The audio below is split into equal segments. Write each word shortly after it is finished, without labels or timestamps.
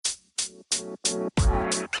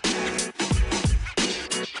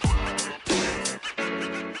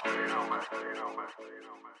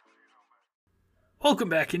Welcome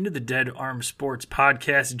back into the Dead Arm Sports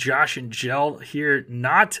Podcast. Josh and Jell here,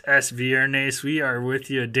 not S Viernes. We are with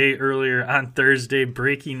you a day earlier on Thursday,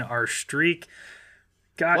 breaking our streak.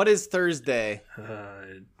 What is Thursday?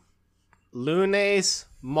 Lunes,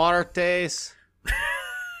 martes,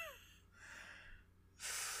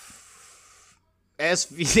 S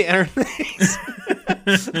Viernes.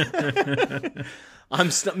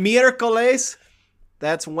 Miércoles.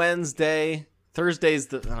 That's Wednesday. Thursday's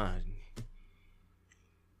the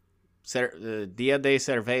Dia de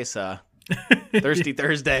Cerveza. Thirsty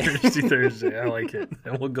Thursday. Thirsty Thursday. I like it.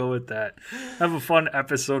 And we'll go with that. Have a fun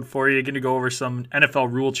episode for you. Going to go over some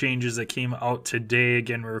NFL rule changes that came out today.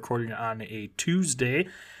 Again, we're recording on a Tuesday.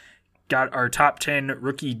 Got our top 10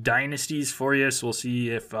 rookie dynasties for you. So we'll see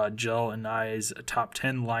if Jell and I's top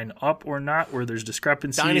 10 line up or not, where there's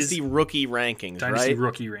discrepancies. Dynasty rookie rankings, Dynasty right?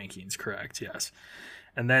 rookie rankings, correct, yes.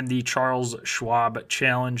 And then the Charles Schwab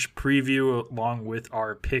Challenge preview along with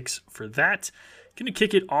our picks for that. Going to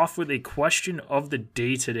kick it off with a question of the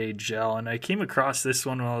day today, Jell. And I came across this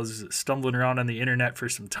one while I was stumbling around on the internet for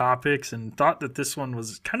some topics and thought that this one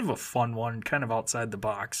was kind of a fun one, kind of outside the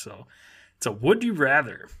box. So it's a would you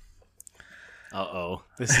rather. Uh-oh.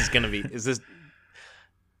 This is going to be... Is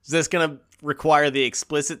this going to require the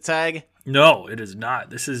explicit tag? No, it is not.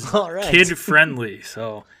 This is kid-friendly.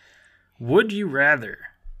 So... would you rather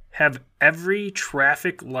have every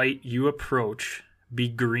traffic light you approach be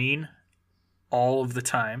green all of the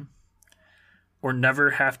time or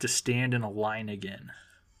never have to stand in a line again?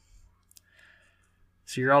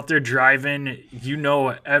 So you're out there driving, you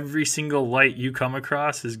know every single light you come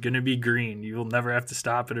across is going to be green. You will never have to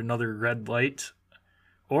stop at another red light.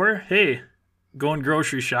 Or, hey, going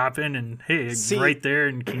grocery shopping and, hey, right there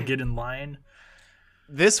and can get in line.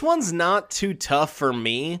 This one's not too tough for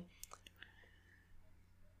me.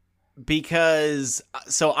 Because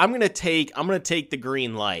I'm gonna take the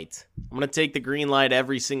green light. I'm gonna take the green light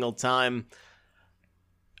every single time,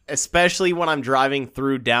 especially when I'm driving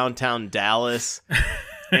through downtown Dallas,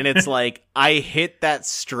 and it's like I hit that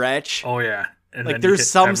stretch. Oh yeah, and like there's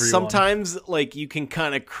sometimes like you can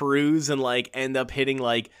kind of cruise and like end up hitting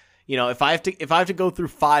like, you know, if I have to go through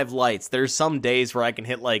 5 lights, there's some days where I can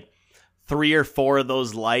hit like 3 or 4 of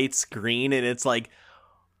those lights green, and it's like.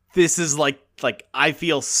 This is like I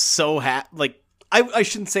feel so happy. Like I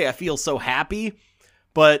shouldn't say I feel so happy,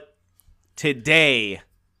 but today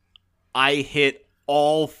I hit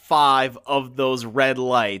all 5 of those red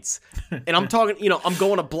lights, and I'm talking. You know, I'm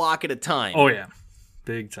going a block at a time. Oh yeah,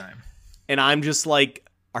 big time. And I'm just like,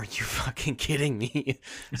 are you fucking kidding me?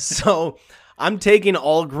 So I'm taking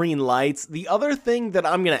all green lights. The other thing that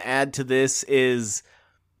I'm gonna add to this is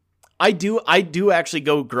I do actually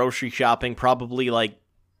go grocery shopping probably like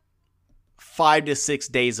 5 to 6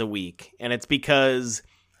 days a week, and it's because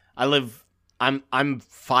I'm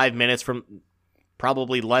 5 minutes from,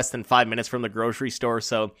 probably less than 5 minutes from the grocery store.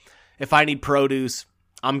 So if I need produce,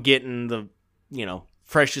 I'm getting the, you know,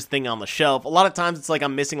 freshest thing on the shelf. A lot of times it's like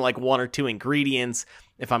I'm missing like 1 or 2 ingredients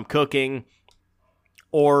if I'm cooking,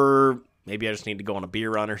 or maybe I just need to go on a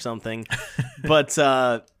beer run or something. But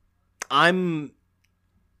I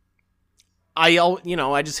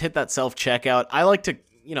just hit that self checkout. I like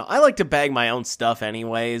to bag my own stuff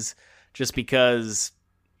anyways, just because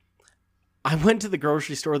I went to the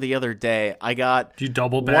grocery store the other day. Do you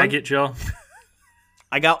double bag it, Joe?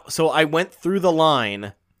 I went through the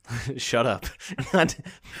line. Shut up.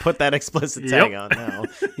 Put that explicit tag on now.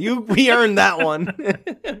 We earned that one.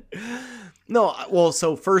 No, well,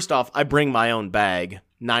 so first off, I bring my own bag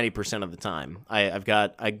 90% of the time. I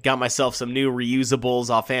got myself some new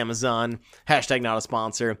reusables off Amazon. # not a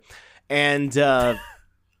sponsor. And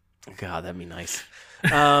God, that'd be nice.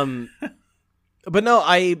 But no,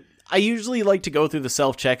 I usually like to go through the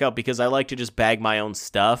self-checkout because I like to just bag my own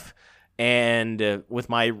stuff and with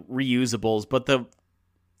my reusables. But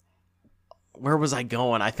where was I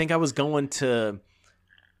going? I think I was going to,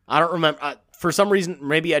 I don't remember. For some reason,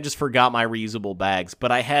 maybe I just forgot my reusable bags.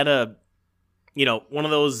 But I had one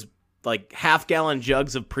of those like half-gallon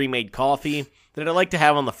jugs of pre-made coffee that I like to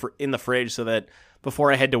have in the fridge so that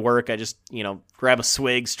before I head to work, I just, grab a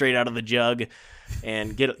swig straight out of the jug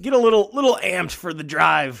and get a little amped for the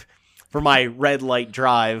drive, for my red light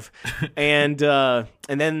drive. And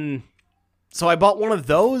then, so I bought one of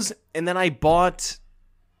those, and then I bought,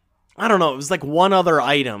 I don't know, it was like one other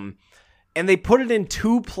item, and they put it in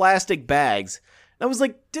 2 plastic bags. And I was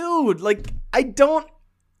like, dude,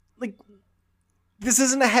 this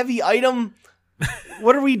isn't a heavy item.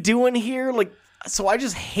 What are we doing here? Like, So I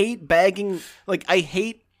just hate bagging. Like, I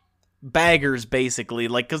hate baggers, basically,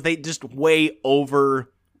 like, because they just way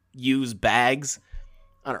overuse bags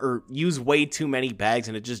or use way too many bags,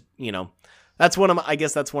 and it just, that's I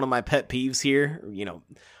guess that's one of my pet peeves here.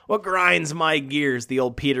 What grinds my gears? The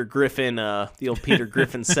old Peter Griffin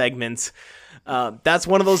segments. That's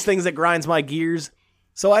one of those things that grinds my gears.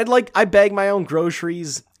 So I bag my own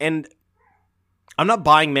groceries, and I'm not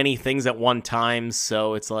buying many things at one time,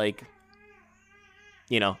 so it's like,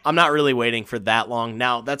 I'm not really waiting for that long.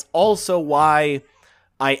 Now, that's also why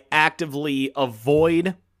I actively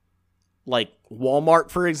avoid, like,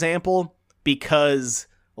 Walmart, for example, because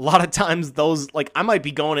a lot of times those, like, I might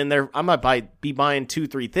be going in there, I might be buying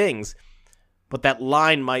 2-3 things, but that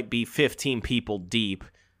line might be 15 people deep.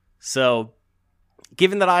 So,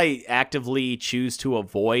 given that I actively choose to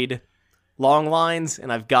avoid long lines,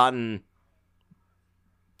 and I've gotten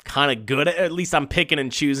kind of good at least I'm picking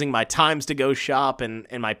and choosing my times to go shop and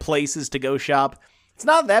my places to go shop, it's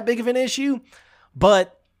not that big of an issue.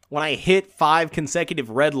 But when I hit 5 consecutive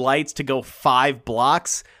red lights to go 5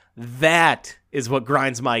 blocks, that is what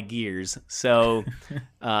grinds my gears. So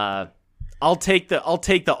I'll take the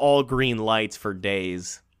all green lights for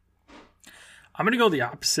days. I'm going to go the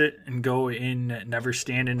opposite and go in never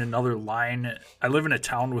stand in another line. I live in a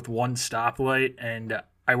town with 1 stoplight, and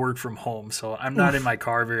I work from home, so I'm not in my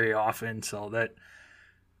car very often, so that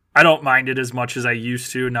I don't mind it as much as I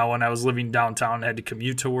used to. Now, when I was living downtown and had to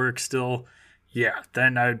commute to work still, yeah,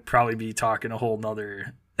 then I'd probably be talking a whole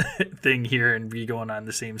nother thing here and be going on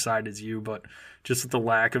the same side as you. But just with the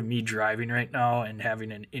lack of me driving right now and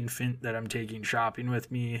having an infant that I'm taking shopping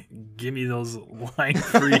with me, give me those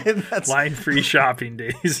line-free shopping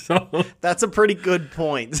days. So that's a pretty good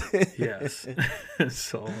point. Yes.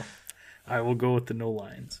 So I will go with the no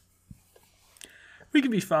lines. We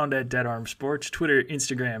can be found at Dead Arm Sports, Twitter,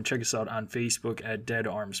 Instagram. Check us out on Facebook at Dead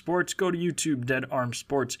Arm Sports. Go to YouTube, Dead Arm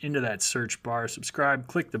Sports, into that search bar. Subscribe,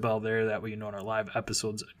 click the bell there. That way you know when our live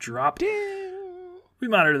episodes drop. We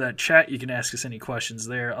monitor that chat. You can ask us any questions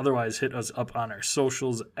there. Otherwise, hit us up on our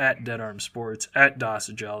socials at Dead Arm Sports, at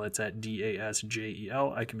DasJel. That's at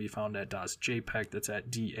DASJEL. I can be found at DasJPEC. That's at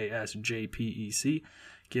DASJPEC.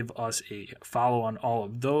 Give us a follow on all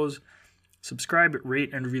of those. Subscribe,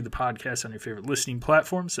 rate, and review the podcast on your favorite listening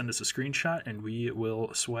platform. Send us a screenshot, and we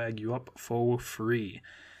will swag you up for free.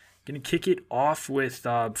 Going to kick it off with,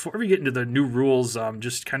 before we get into the new rules,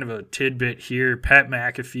 just kind of a tidbit here. Pat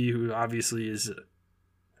McAfee, who obviously is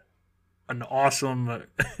an awesome,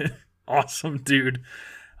 awesome dude.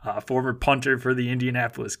 Former punter for the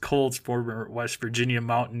Indianapolis Colts, former West Virginia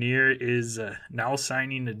Mountaineer, is now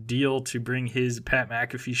signing a deal to bring his Pat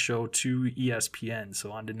McAfee show to ESPN.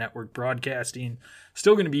 So on to network broadcasting.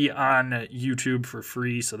 Still going to be on YouTube for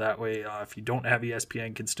free, so that way if you don't have ESPN,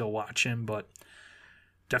 you can still watch him. But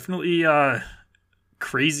definitely a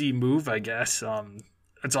crazy move, I guess.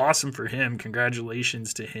 It's awesome for him.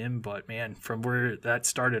 Congratulations to him. But, man, from where that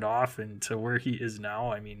started off and to where he is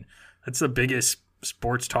now, I mean, that's the biggest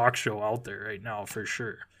sports talk show out there right now for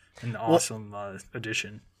sure. An awesome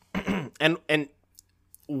addition. And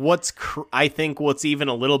I think what's even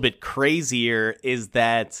a little bit crazier is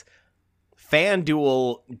that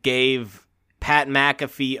FanDuel gave Pat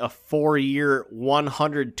McAfee a 4-year,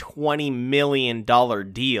 $120 million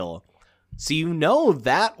deal. So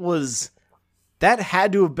that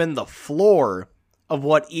had to have been the floor of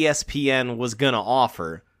what ESPN was going to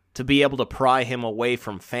offer to be able to pry him away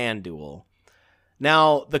from FanDuel.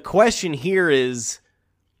 Now, the question here is,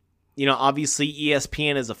 obviously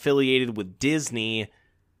ESPN is affiliated with Disney.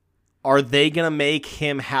 Are they going to make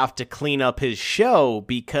him have to clean up his show?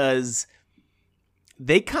 Because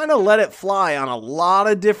they kind of let it fly on a lot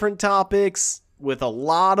of different topics with a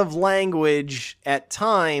lot of language at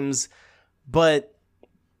times. But,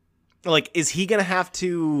 is he going to have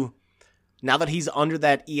to, now that he's under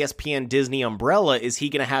that ESPN Disney umbrella, is he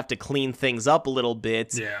going to have to clean things up a little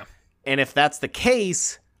bit? Yeah. And if that's the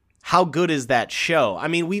case, how good is that show? I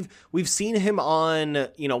mean, we've seen him on,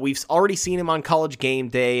 we've already seen him on College Game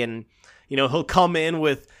Day, and, he'll come in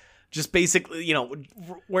with just basically,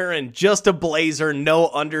 wearing just a blazer, no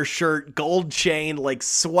undershirt, gold chain, like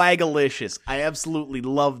swagalicious. I absolutely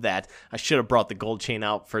love that. I should have brought the gold chain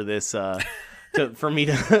out for this, for me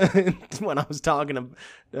to, when I was talking,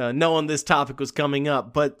 knowing this topic was coming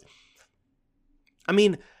up. But, I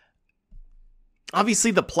mean,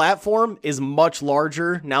 obviously, the platform is much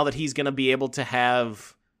larger now that he's going to be able to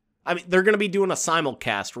have... I mean, they're going to be doing a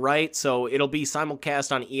simulcast, right? So it'll be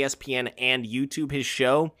simulcast on ESPN and YouTube, his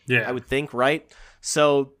show, yeah. I would think, right?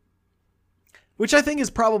 So, which I think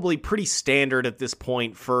is probably pretty standard at this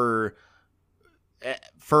point for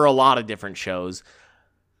for a lot of different shows.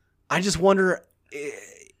 I just wonder,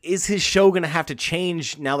 is his show going to have to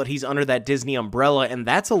change now that he's under that Disney umbrella? And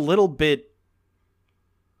that's a little bit,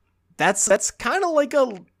 that's kind of like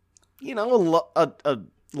a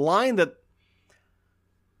line that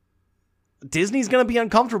Disney's going to be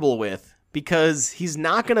uncomfortable with, because he's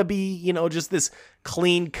not going to be, just this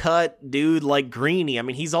clean cut dude like Greeny. I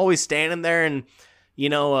mean, he's always standing there and,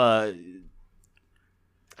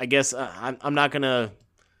 I guess I'm not going to,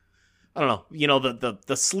 I don't know,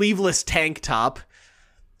 the sleeveless tank top,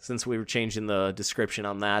 since we were changing the description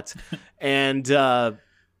on that. And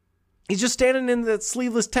he's just standing in the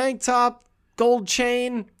sleeveless tank top, gold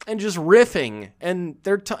chain, and just riffing. And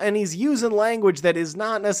and he's using language that is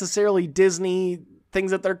not necessarily Disney things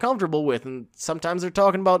that they're comfortable with. And sometimes they're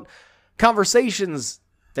talking about conversations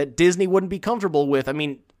that Disney wouldn't be comfortable with. I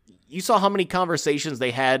mean, you saw how many conversations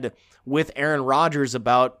they had with Aaron Rodgers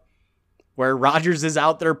about where Rodgers is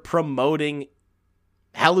out there promoting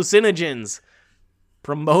hallucinogens,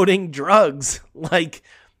 promoting drugs. Like,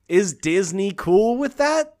 is Disney cool with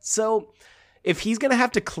that? So if he's going to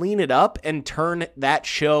have to clean it up and turn that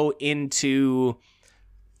show into,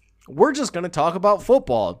 we're just going to talk about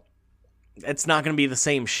football, it's not going to be the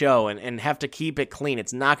same show, and have to keep it clean,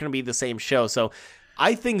 it's not going to be the same show. So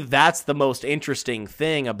I think that's the most interesting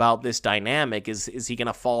thing about this dynamic is he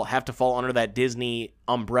going to have to fall under that Disney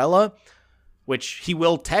umbrella, which he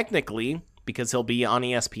will technically, because he'll be on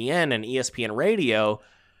ESPN and ESPN Radio.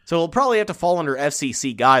 So he'll probably have to fall under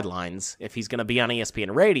FCC guidelines if he's going to be on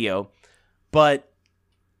ESPN Radio. But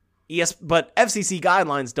FCC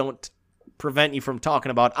guidelines don't prevent you from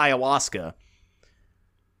talking about ayahuasca.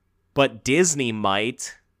 But Disney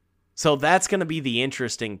might. So that's going to be the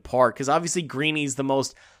interesting part, because obviously Greeny's the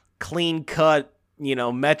most clean-cut,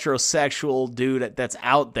 metrosexual dude that's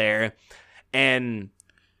out there. And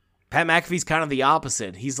Pat McAfee's kind of the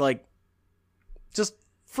opposite. He's like, just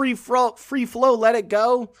free flow, let it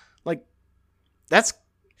go. Like, that's,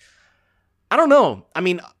 I don't know. I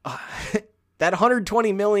mean, that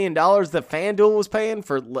 $120 million that FanDuel was paying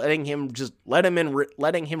for letting him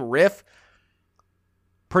riff,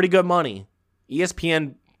 pretty good money.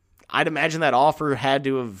 ESPN, I'd imagine that offer had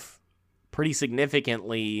to have pretty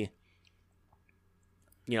significantly,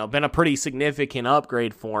 been a pretty significant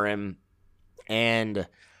upgrade for him. And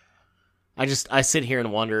I sit here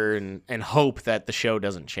and wonder and hope that the show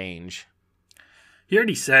doesn't change. He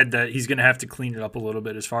already said that he's going to have to clean it up a little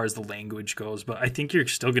bit as far as the language goes, but I think you're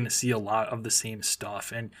still going to see a lot of the same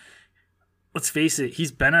stuff. And let's face it,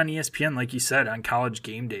 he's been on ESPN, like you said, on College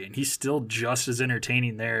Game Day, and he's still just as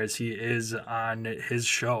entertaining there as he is on his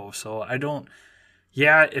show. So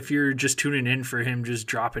if you're just tuning in for him just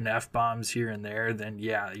dropping F-bombs here and there, then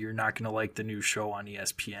yeah, you're not going to like the new show on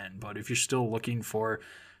ESPN. But if you're still looking for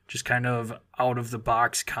just kind of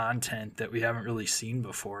out-of-the-box content that we haven't really seen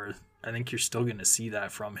before, I think you're still going to see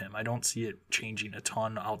that from him. I don't see it changing a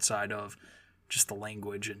ton outside of just the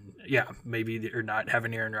language. And yeah, maybe they're not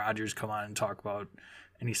having Aaron Rodgers come on and talk about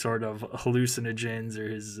any sort of hallucinogens or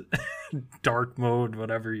his dark mode,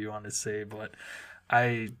 whatever you want to say. But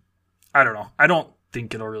I don't know. I don't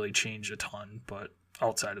think it'll really change a ton, but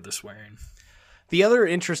outside of the swearing. The other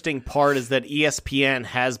interesting part is that ESPN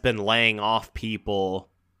has been laying off people,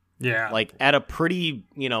 like at a pretty,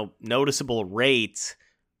 noticeable rate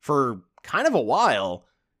for kind of a while.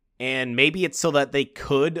 And maybe it's so that they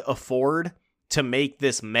could afford to make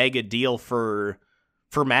this mega deal for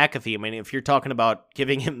McAfee. I mean, if you're talking about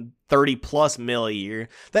giving him 30 plus mil a year,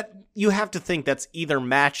 that you have to think that's either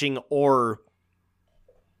matching or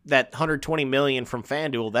that 120 million from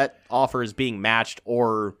FanDuel, that offer is being matched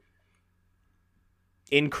or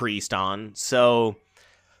increased on. So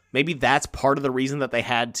maybe that's part of the reason that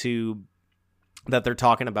that they're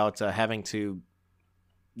talking about having to,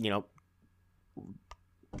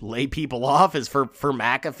 lay people off is for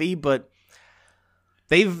McAfee. But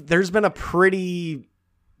they're in a pretty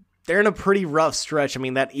rough stretch. I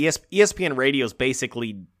mean, that ESPN radio's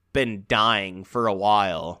basically been dying for a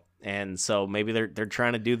while. And so maybe they're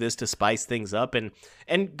trying to do this to spice things up, and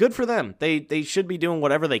good for them. They should be doing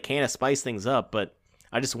whatever they can to spice things up. But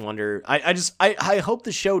I just wonder. I hope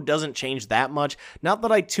the show doesn't change that much. Not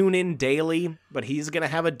that I tune in daily, but he's gonna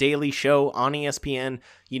have a daily show on ESPN.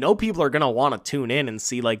 People are gonna want to tune in and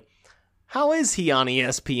see, like, how is he on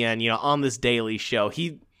ESPN? On this daily show.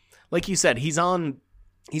 He, like you said, he's on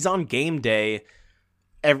Game Day.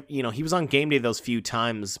 He was on Game Day those few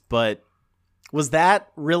times, but was that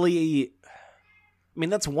really, I mean,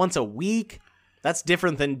 that's once a week. That's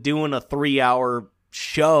different than doing a 3-hour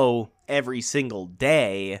show every single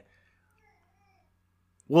day.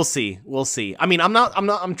 We'll see. I mean,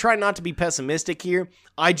 I'm trying not to be pessimistic here.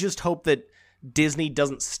 I just hope that Disney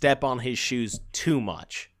doesn't step on his shoes too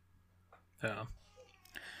much. Yeah.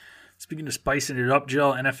 Speaking of spicing it up,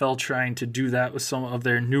 Jill, NFL trying to do that with some of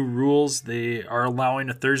their new rules. They are allowing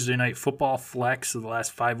a Thursday night football flex of the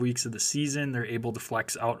last 5 weeks of the season. They're able to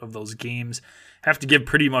flex out of those games. Have to give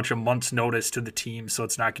pretty much a month's notice to the team, so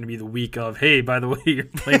it's not going to be the week of, hey, by the way, you're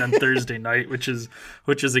playing on Thursday night, which is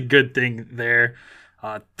a good thing there.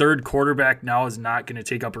 Third quarterback now is not going to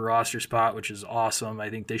take up a roster spot, which is awesome. I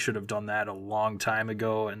think they should have done that a long time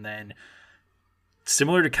ago. And then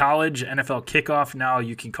similar to college, NFL kickoff, now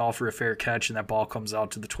you can call for a fair catch and that ball comes out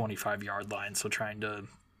to the 25-yard line. So trying to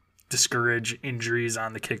discourage injuries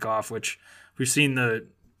on the kickoff, which we've seen the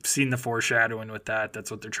foreshadowing with that. That's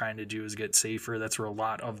what they're trying to do, is get safer. That's where a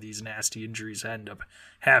lot of these nasty injuries end up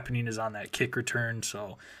happening, is on that kick return.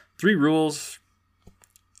 So 3 rules,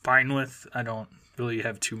 fine with. I don't really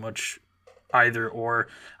have too much either or.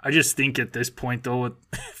 I just think at this point, though,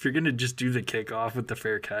 if you're going to just do the kickoff with the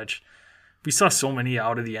fair catch, we saw so many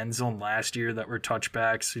out of the end zone last year that were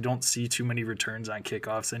touchbacks. We don't see too many returns on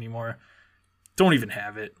kickoffs anymore. Don't even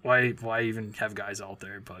have it. Why even have guys out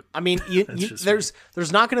there? But I mean,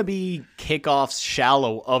 there's not going to be kickoffs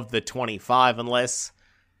shallow of the 25 unless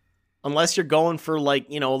you're going for a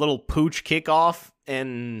little pooch kickoff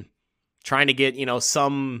and trying to get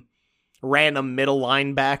some random middle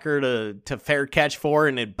linebacker to fair catch for,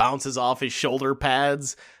 and it bounces off his shoulder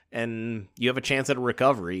pads and you have a chance at a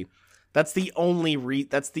recovery. That's the only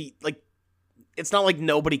it's not like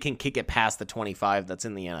nobody can kick it past the 25 that's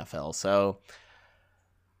in the NFL. So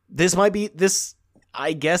this,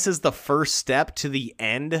 I guess, is the first step to the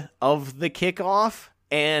end of the kickoff,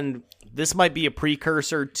 and this might be a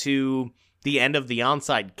precursor to the end of the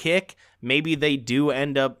onside kick. Maybe they do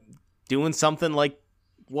end up doing something like,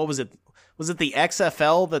 what was it? Was it the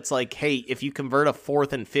XFL that's like, hey, if you convert a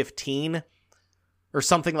 4th and 15 or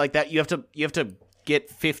something like that, you have to get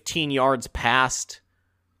 15 yards past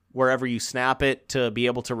wherever you snap it to be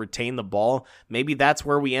able to retain the ball. Maybe that's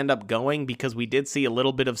where we end up going, because we did see a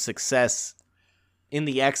little bit of success in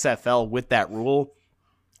the XFL with that rule.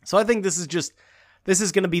 So I think this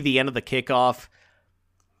is going to be the end of the kickoff.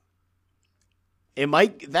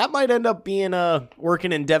 That might end up being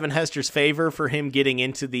working in Devin Hester's favor for him getting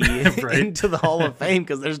into the right. into the Hall of Fame,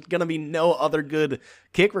 because there's going to be no other good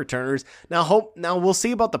kick returners. Now we'll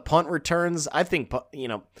see about the punt returns. I think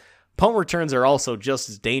punt returns are also just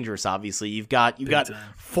as dangerous. Obviously, you've got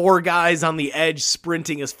 4 guys on the edge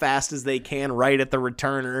sprinting as fast as they can right at the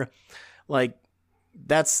returner. Like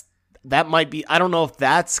that might be. I don't know if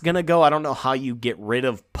that's gonna go. I don't know how you get rid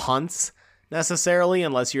of punts necessarily,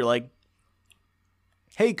 unless you're like,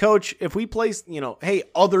 hey, coach, if we place, hey,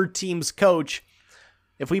 other team's coach,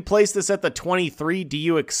 if we place this at the 23, do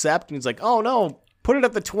you accept? And he's like, oh, no, put it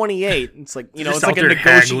at the 28. It's like, it's like a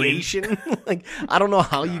negotiation. Like, I don't know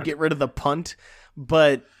how you get rid of the punt,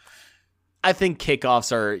 but I think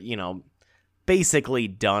kickoffs are, basically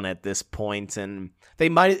done at this point. And they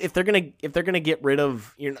might, if they're going to get rid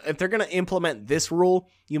of, if they're going to implement this rule,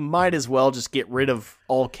 you might as well just get rid of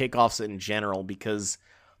all kickoffs in general, because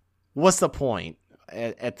what's the point?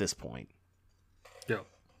 At this point. Yeah.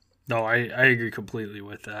 No, I agree completely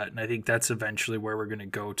with that. And I think that's eventually where we're going to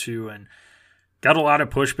go to. And got a lot of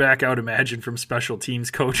pushback, I would imagine, from special teams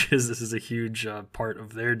coaches. This is a huge part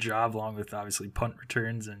of their job, along with obviously punt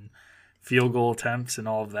returns and field goal attempts and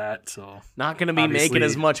all of that. So not going to be making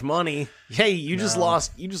as much money. Hey, you just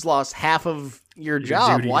lost half of your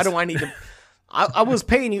job. Why do I need to? I was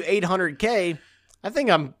paying you $800K. I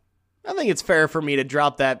think it's fair for me to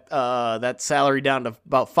drop that salary down to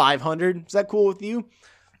about $500. Is that cool with you?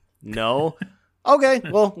 No. Okay,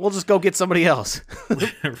 well, we'll just go get somebody else.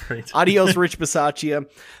 Right. Adios, Rich Bisaccia.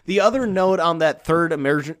 The other note on that third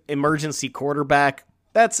emergency quarterback,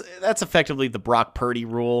 that's effectively the Brock Purdy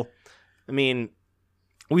rule. I mean,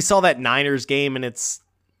 we saw that Niners game, and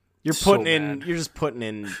you're just putting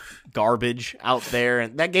in garbage out there,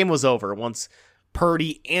 and that game was over once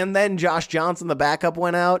Purdy and then Josh Johnson, the backup,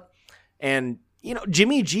 went out. And,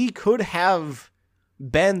 Jimmy G could have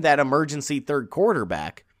been that emergency third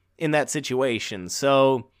quarterback in that situation.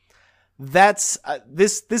 So that's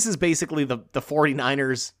this is basically the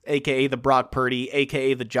 49ers, a.k.a. the Brock Purdy,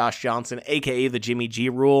 a.k.a. the Josh Johnson, a.k.a. the Jimmy G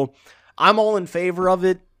rule. I'm all in favor of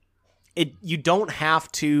it. You don't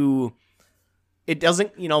have to. It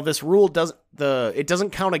doesn't, this rule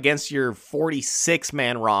doesn't count against your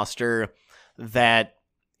 46-man roster that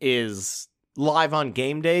is live on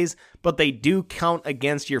game days, but they do count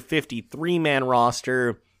against your 53-man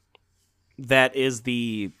roster that is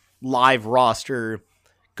the live roster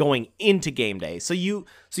going into game day. So you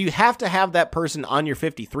have to have that person on your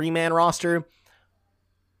 53-man roster.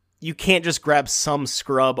 You can't just grab some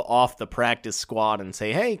scrub off the practice squad and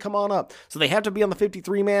say, hey, come on up. So they have to be on the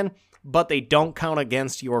 53-man, but they don't count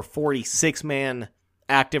against your 46-man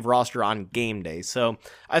active roster on game day. So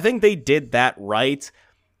I think they did that right.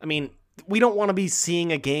 I mean, we don't want to be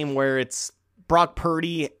seeing a game where it's Brock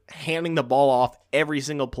Purdy handing the ball off every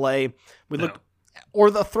single play.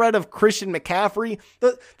 Or the threat of Christian McCaffrey.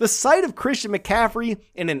 The sight of Christian McCaffrey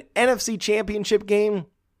in an NFC Championship game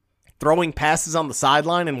throwing passes on the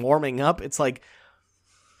sideline and warming up, it's like,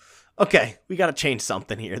 okay, we got to change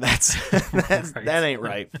something here. Right. That ain't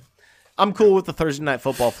right. I'm cool with the Thursday Night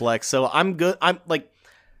Football flex, so I'm good. I'm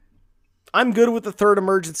good with the third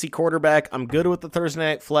emergency quarterback. I'm good with the Thursday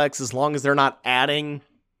Night flex as long as they're not adding,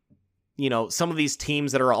 some of these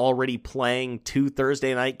teams that are already playing 2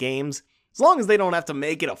 Thursday night games. As long as they don't have to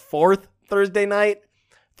make it a 4th Thursday night, I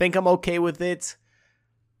think I'm okay with it.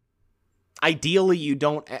 Ideally, you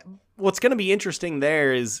don't. What's going to be interesting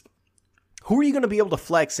there is who are you going to be able to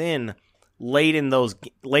flex in late in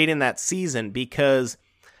that season? Because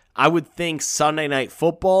I would think Sunday Night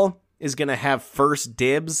Football is going to have first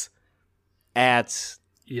dibs with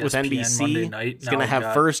NBC. Monday night. It's going to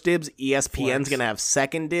have first dibs. ESPN's going to have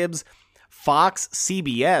second dibs. Fox,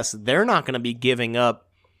 CBS, they're not going to be giving up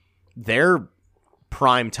their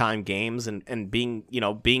primetime games and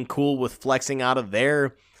being cool with flexing out of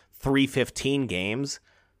their 3:15 games.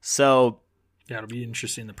 So yeah, it'll be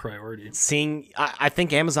interesting, the priority. I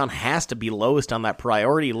think Amazon has to be lowest on that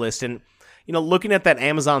priority list. And, looking at that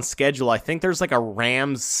Amazon schedule, I think there's like a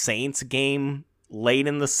Rams-Saints game late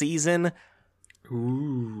in the season.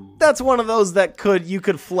 Ooh. That's one of those that you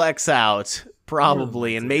could flex out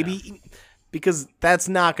probably. And maybe because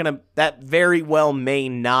that very well may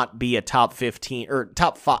not be a top 15 or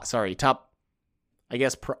top 5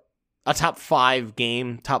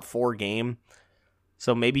 game, top 4 game.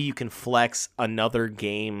 So maybe you can flex another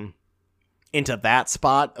game into that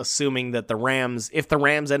spot, assuming that if the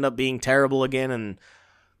Rams end up being terrible again and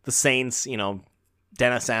the Saints,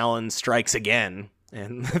 Dennis Allen strikes again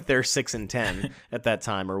and they're 6-10 at that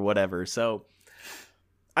time or whatever. So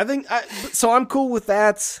I'm cool with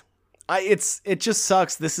that. It just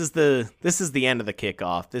sucks. This is the end of the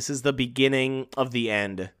kickoff. This is the beginning of the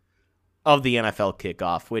end of the NFL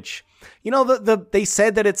kickoff, which, they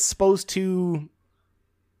said that it's supposed to,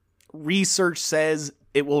 research says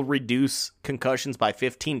it will reduce concussions by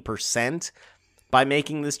 15% by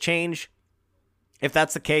making this change. If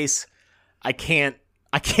that's the case, I can't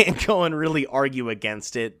go and really argue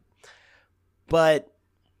against it. But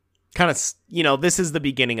kind of, this is the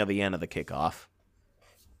beginning of the end of the kickoff.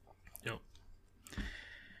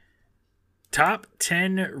 Top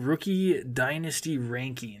 10 rookie dynasty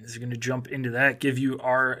rankings. We're going to jump into that, give you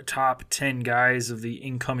our top 10 guys of the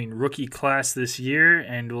incoming rookie class this year,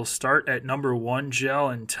 and we'll start at number 1, Gel,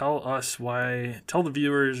 and tell the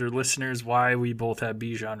viewers or listeners why we both have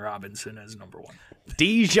Bijan Robinson as number 1.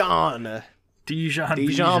 Dijon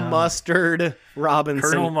Mustard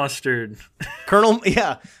Robinson. Colonel Mustard.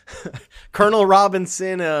 Colonel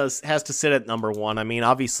Robinson has to sit at number 1. I mean,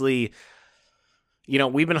 obviously,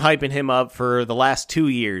 we've been hyping him up for the last 2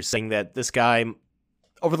 years, saying that this guy,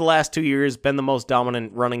 over the last 2 years, been the most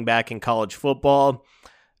dominant running back in college football,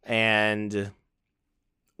 and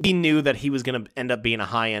we knew that he was going to end up being a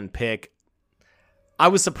high-end pick. I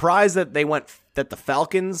was surprised that that the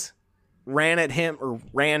Falcons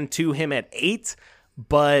ran to him at 8,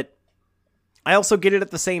 but I also get it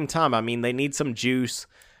at the same time. I mean, they need some juice.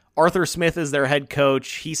 Arthur Smith is their head coach.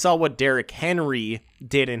 He saw what Derrick Henry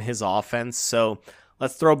did in his offense, so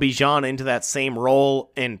let's throw Bijan into that same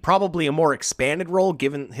role and probably a more expanded role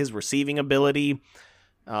given his receiving ability.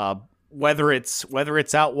 Whether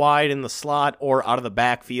it's out wide in the slot or out of the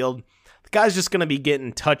backfield, the guy's just going to be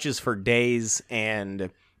getting touches for days.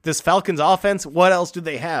 And this Falcons offense, what else do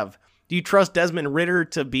they have? Do you trust Desmond Ridder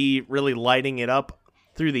to be really lighting it up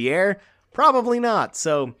through the air? Probably not.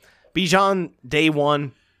 So Bijan, day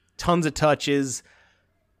 1, tons of touches.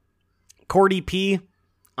 Cordy P,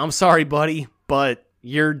 I'm sorry, buddy, but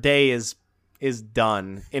your day is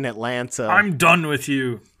done in Atlanta. I'm done with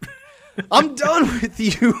you. I'm done with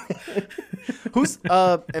you. Who's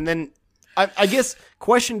and then I guess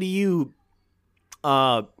question to you,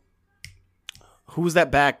 who's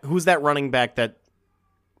that running back, that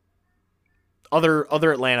other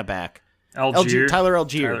Atlanta back? Tyler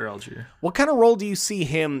Algier. What kind of role do you see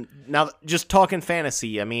him now? Just talking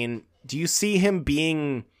fantasy. I mean, do you see him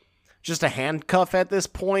being just a handcuff at this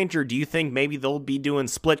point, or do you think maybe they'll be doing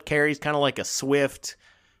split carries, kind of like a Swift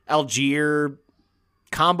Algier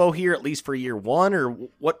combo here, at least for year one, or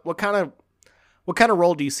what kind of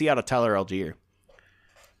role do you see out of Tyler Algier?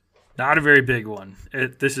 Not a very big one.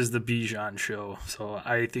 This is the Bijan show, so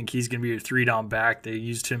I think he's going to be a 3-down back. They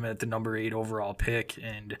used him at the number 8 overall pick,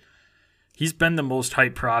 and he's been the most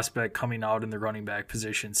hyped prospect coming out in the running back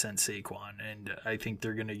position since Saquon, and I think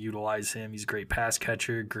they're going to utilize him. He's a great pass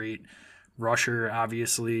catcher, great rusher,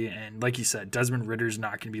 obviously, and like you said, Desmond Ritter's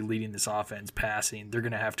not going to be leading this offense passing. They're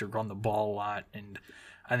going to have to run the ball a lot, and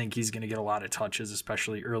I think he's going to get a lot of touches,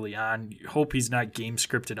 especially early on. Hope he's not game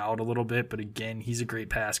scripted out a little bit, but again, he's a great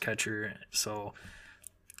pass catcher, so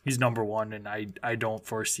he's number 1, and I don't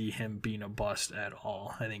foresee him being a bust at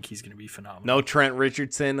all. I think he's going to be phenomenal. No Trent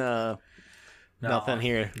Richardson, nothing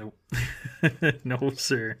here. Nope. No,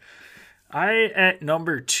 sir. I, at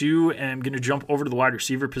number 2, am going to jump over to the wide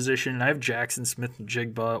receiver position, and I have Jackson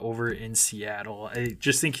Smith-Njigba over in Seattle. I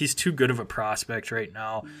just think he's too good of a prospect right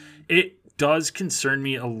now. It does concern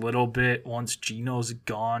me a little bit once Geno's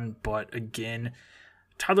gone, but again,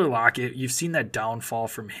 Tyler Lockett, you've seen that downfall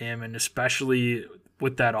from him, and especially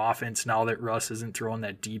with that offense now that Russ isn't throwing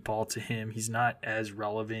that deep ball to him, he's not as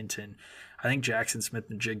relevant, and I think Jackson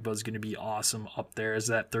Smith-Njigba is going to be awesome up there as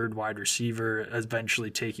that third wide receiver, eventually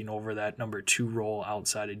taking over that number 2 role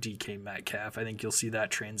outside of DK Metcalf. I think you'll see that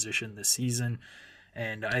transition this season,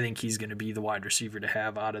 and I think he's going to be the wide receiver to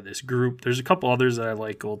have out of this group. There's a couple others that I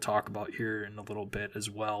like we'll talk about here in a little bit as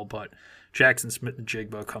well, but Jackson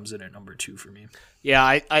Smith-Njigba comes in at number 2 for me.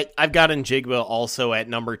 Yeah, I've got Njigba also at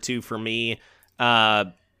number 2 for me.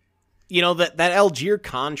 That Algier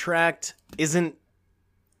contract isn't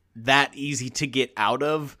that easy to get out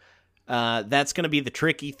of. That's going to be the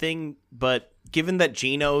tricky thing, but given that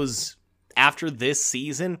Geno's, after this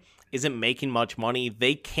season, isn't making much money,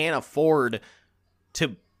 they can't afford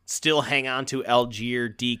to still hang on to Algier,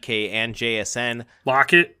 DK, and JSN.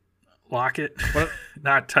 Lockett.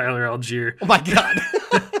 Not Tyler Algier. Oh my God.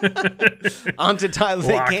 On to Tyler.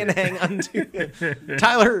 Lockett. They can't hang on to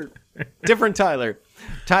Tyler. Different Tyler.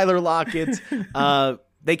 Tyler Lockett.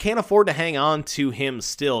 They can't afford to hang on to him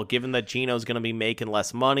still, given that Geno's going to be making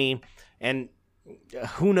less money. And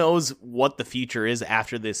who knows what the future is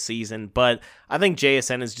after this season. But I think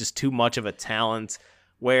JSN is just too much of a talent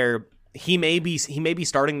where he may be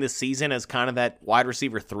starting this season as kind of that wide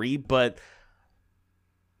receiver 3, but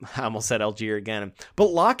I almost said Algier again.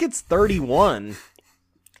 But Lockett's 31,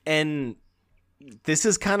 and this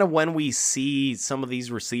is kind of when we see some of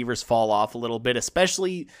these receivers fall off a little bit,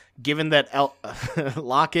 especially given that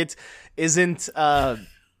Lockett isn't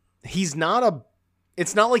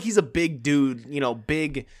it's not like he's a big dude,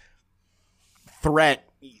 big threat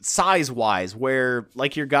size-wise, where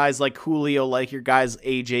like your guys like Julio, like your guys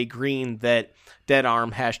AJ Green, that dead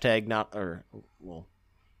arm, hashtag dead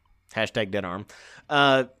arm,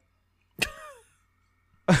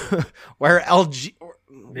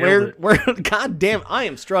 where goddamn, I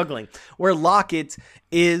am struggling. Where Lockett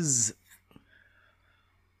is,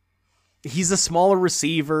 he's a smaller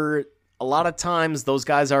receiver. A lot of times those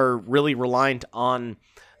guys are really reliant on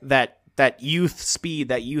that youth speed,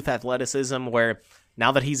 that youth athleticism, where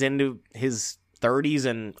now that he's into his 30s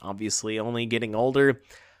and obviously only getting older,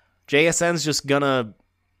 JSN's just gonna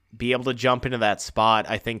be able to jump into that spot,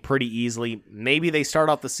 I think, pretty easily. Maybe they start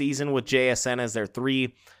off the season with JSN as their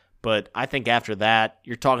 3, but I think after that,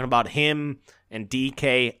 you're talking about him and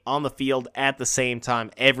DK on the field at the same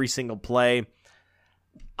time every single play.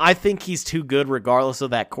 I think he's too good regardless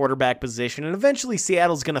of that quarterback position, and eventually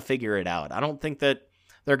Seattle's going to figure it out. I don't think that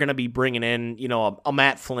they're going to be bringing in, a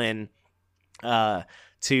Matt Flynn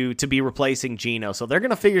to be replacing Geno. So they're going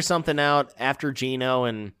to figure something out after Geno,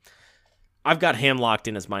 and I've got him locked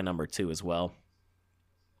in as my number 2 as well.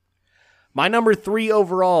 My number 3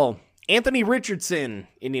 overall, Anthony Richardson,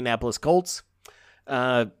 Indianapolis Colts.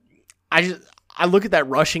 I look at that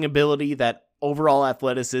rushing ability, that overall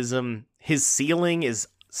athleticism. His ceiling is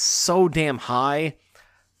so damn high.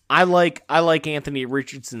 I like Anthony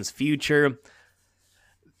Richardson's future.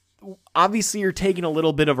 Obviously, you're taking a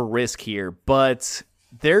little bit of a risk here, but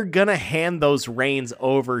they're going to hand those reins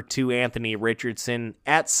over to Anthony Richardson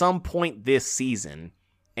at some point this season.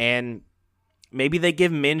 And maybe they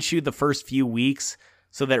give Minshew the first few weeks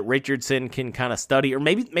so that Richardson can kind of study, or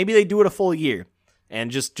maybe they do it a full year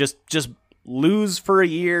and just lose for a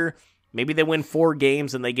year. Maybe they win 4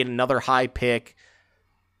 games and they get another high pick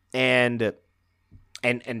and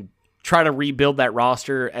try to rebuild that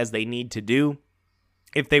roster as they need to do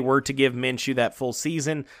if they were to give Minshew that full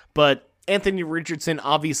season. But Anthony Richardson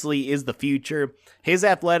obviously is the future. His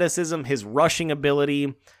athleticism, his rushing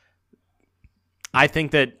ability, I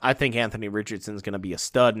think Anthony Richardson is going to be a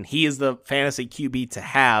stud, and he is the fantasy QB to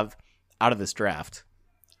have out of this draft.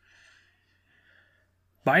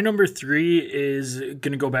 My number 3 is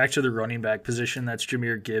going to go back to the running back position. That's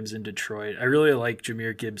Jahmyr Gibbs in Detroit. I really like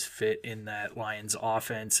Jahmyr Gibbs' fit in that Lions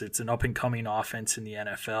offense. It's an up-and-coming offense in the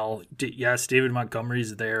NFL. Yes, David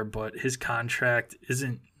Montgomery's there, but his contract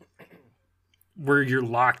isn't where you're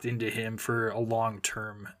locked into him for a long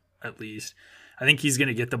term, at least. I think he's going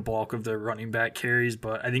to get the bulk of the running back carries,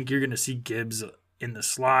 but I think you're going to see Gibbs in the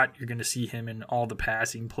slot. You're going to see him in all the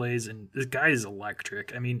passing plays, and this guy is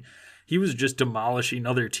electric. I mean, he was just demolishing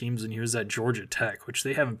other teams when he was at Georgia Tech, which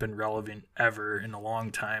they haven't been relevant ever in a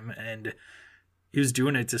long time. And he was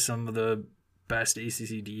doing it to some of the best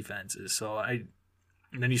ACC defenses. And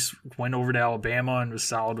then he went over to Alabama and was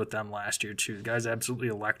solid with them last year too. The guy's absolutely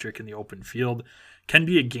electric in the open field, can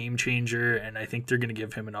be a game changer. And I think they're going to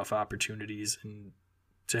give him enough opportunities and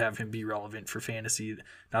to have him be relevant for fantasy,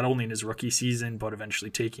 not only in his rookie season, but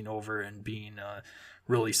eventually taking over and being a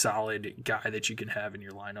really solid guy that you can have in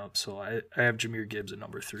your lineup. So I have Jahmyr Gibbs at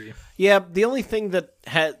number 3. Yeah, the only thing that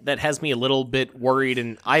has me a little bit worried,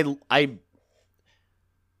 and I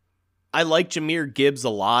like Jahmyr Gibbs a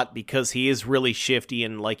lot because he is really shifty,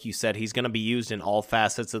 and like you said, he's going to be used in all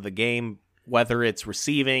facets of the game, whether it's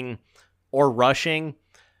receiving or rushing.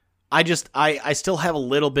 I still have a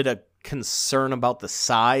little bit of concern about the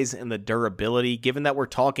size and the durability, given that we're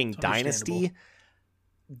talking Dynasty.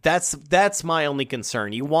 That's my only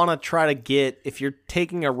concern. You want to try to get, if you're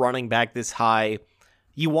taking a running back this high,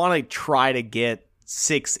 you want to try to get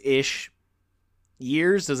 6-ish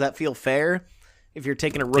years. Does that feel fair? If you're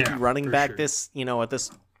taking a rookie running back at this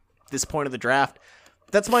point of the draft,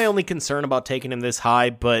 that's my only concern about taking him this high,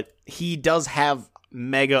 but he does have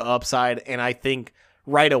mega upside, and I think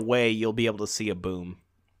right away you'll be able to see a boom.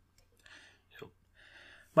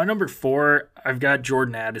 My number 4, I've got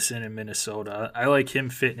Jordan Addison in Minnesota. I like him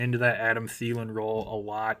fitting into that Adam Thielen role a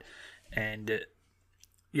lot. And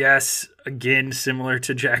yes, again, similar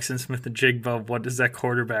to Jackson Smith-Njigba, what does that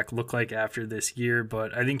quarterback look like after this year?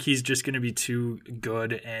 But I think he's just going to be too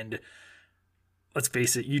good. And let's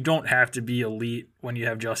face it, you don't have to be elite when you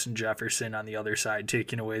have Justin Jefferson on the other side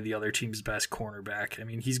taking away the other team's best cornerback. I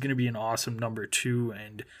mean, he's going to be an awesome number 2,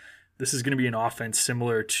 and this is going to be an offense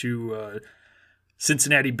similar to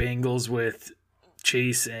Cincinnati Bengals with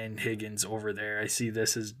Chase and Higgins over there. I see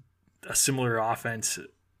this as a similar offense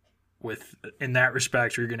with, in that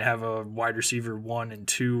respect, you're going to have a wide receiver 1 and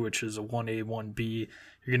 2, which is a 1A, 1B.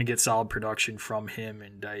 You're going to get solid production from him,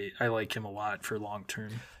 and I like him a lot for long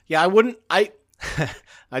term. Yeah,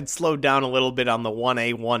 I'd slow down a little bit on the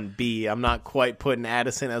 1A, 1B. I'm not quite putting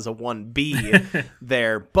Addison as a 1B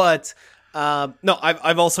there, but no,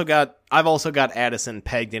 I've also got Addison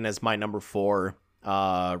pegged in as my number 4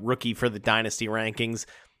 rookie for the Dynasty rankings.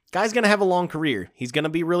 Guy's going to have a long career. He's going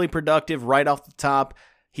to be really productive right off the top.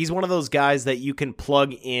 He's one of those guys that you can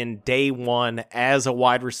plug in day one as a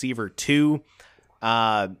wide receiver 2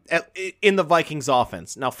 in the Vikings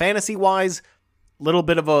offense. Now, fantasy-wise, little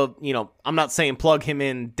bit of a, I'm not saying plug him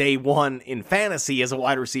in day 1 in fantasy as a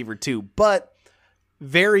wide receiver 2, but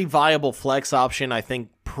very viable flex option, I think,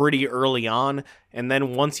 pretty early on. And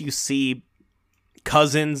then once you see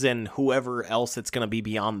Cousins and whoever else it's going to be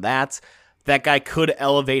beyond that guy could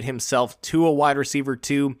elevate himself to a wide receiver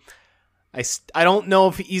 2. I don't know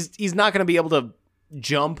if he's not going to be able to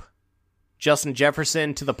jump Justin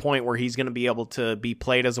Jefferson to the point where he's going to be able to be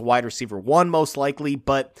played as a wide receiver 1 most likely,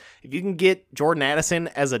 but if you can get Jordan Addison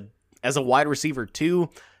as a wide receiver 2,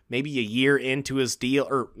 maybe a year into his deal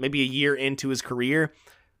or maybe a year into his career,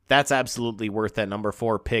 that's absolutely worth that number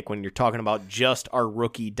 4 pick when you're talking about just our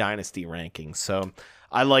rookie dynasty rankings. So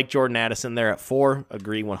I like Jordan Addison there at 4.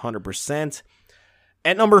 Agree 100%.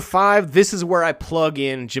 At number 5, this is where I plug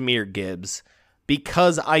in Jahmyr Gibbs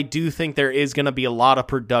because I do think there is going to be a lot of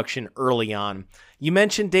production early on. You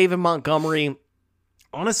mentioned David Montgomery.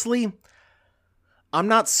 Honestly, I'm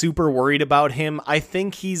not super worried about him. I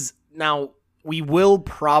think now we will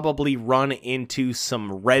probably run into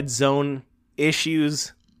some red zone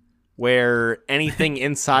issues where anything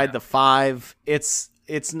inside the 5, it's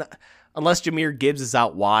not, unless Jahmyr Gibbs is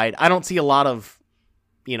out wide. I don't see a lot of,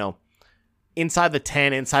 inside the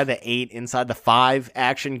 10, inside the 8, inside the 5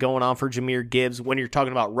 action going on for Jahmyr Gibbs when you're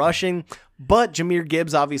talking about rushing. But Jahmyr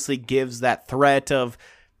Gibbs obviously gives that threat of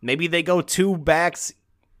maybe they go 2 backs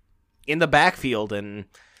in the backfield and,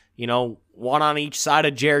 one on each side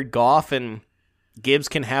of Jared Goff, and Gibbs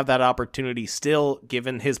can have that opportunity still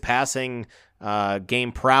given his passing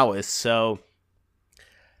game prowess. So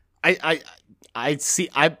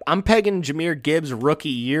I'm pegging Jahmyr Gibbs rookie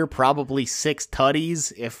year, probably 6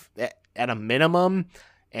 tutties if at a minimum,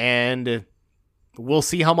 and we'll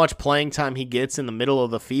see how much playing time he gets in the middle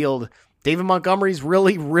of the field David Montgomery's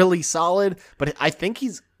really, really solid, but I think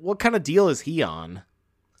what kind of deal is he on?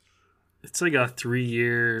 It's like a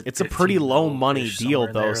 3-year. It's a pretty low money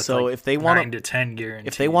deal though. So like if they want 9 to 10 guarantee,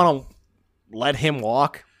 if they want to let him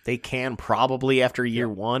walk, they can probably after year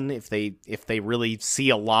one if they really see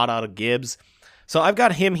a lot out of Gibbs. So I've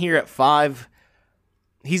got him here at 5.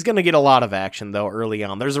 He's going to get a lot of action though early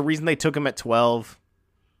on. There's a reason they took him at 12.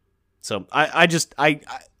 So I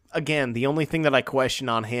again, the only thing that I question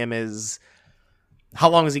on him is how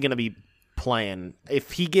long is he going to be playing?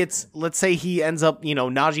 If he gets, let's say he ends up,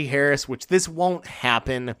 Najee Harris, which this won't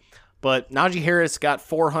happen, but Najee Harris got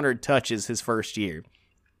 400 touches his first year.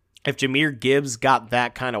 If Jahmyr Gibbs got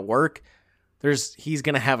that kind of work, he's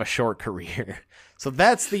going to have a short career. So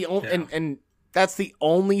that's the only, and that's the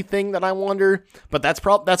only thing that I wonder, but that's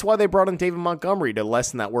why they brought in David Montgomery, to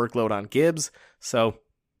lessen that workload on Gibbs. So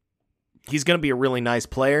he's going to be a really nice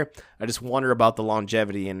player. I just wonder about the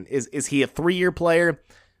longevity, and is he a 3-year player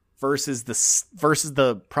versus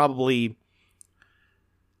the probably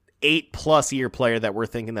 8+ year player that we're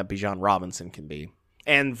thinking that Bijan Robinson can be,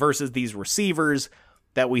 and versus these receivers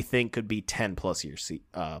that we think could be 10+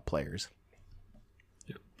 year players.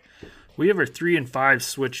 We have our 3 and 5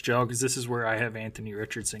 switch, Joe, because this is where I have Anthony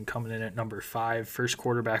Richardson coming in at number 5. First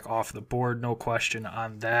quarterback off the board, no question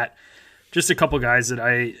on that. Just a couple guys that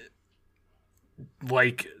I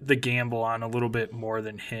like the gamble on a little bit more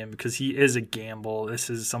than him, because he is a gamble. This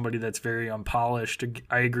is somebody that's very unpolished.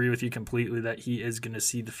 I agree with you completely that he is going to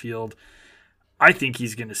see the field. I think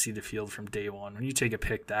he's going to see the field from day one. When you take a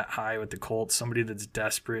pick that high with the Colts, somebody that's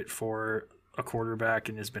desperate for a quarterback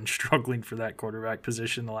and has been struggling for that quarterback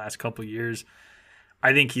position the last couple of years,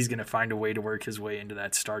 I think he's going to find a way to work his way into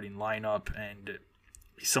that starting lineup. And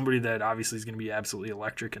he's somebody that obviously is going to be absolutely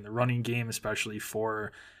electric in the running game, especially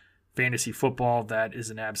for fantasy football. That is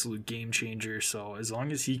an absolute game changer. So as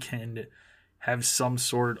long as he can have some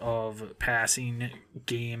sort of passing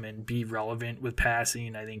game and be relevant with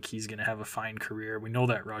passing, I think he's going to have a fine career. We know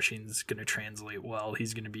that rushing is going to translate well.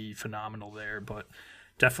 He's going to be phenomenal there, but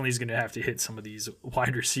definitely is going to have to hit some of these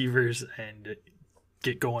wide receivers and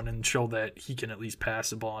get going and show that he can at least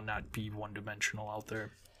pass the ball and not be one-dimensional out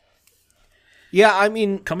there. Yeah, I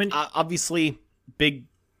mean, obviously, big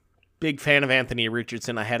fan of Anthony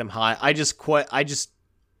Richardson. I had him high.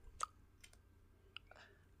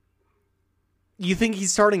 You think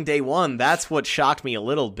he's starting day one? That's what shocked me a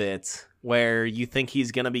little bit, where you think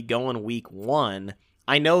he's going to be going week 1.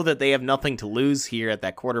 I know that they have nothing to lose here at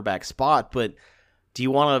that quarterback spot, but do you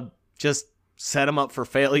want to just set him up for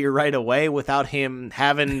failure right away without him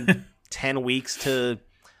having 10 weeks to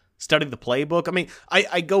study the playbook? I mean,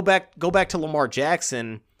 I go back to Lamar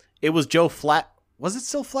Jackson. It was was it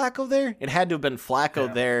still Flacco there? It had to have been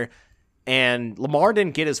Flacco there, and Lamar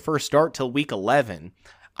didn't get his first start till week 11.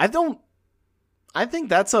 I think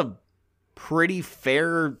that's a pretty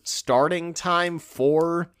fair starting time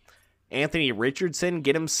for Anthony Richardson.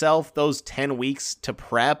 Get himself those 10 weeks to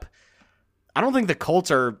prep. I don't think the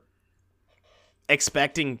Colts are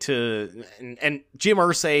expecting to, and Jim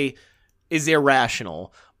Irsay is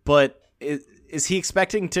irrational, but is he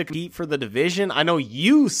expecting to compete for the division? I know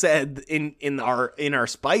you said in our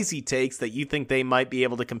spicy takes that you think they might be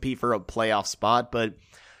able to compete for a playoff spot, but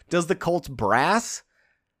does the Colts brass?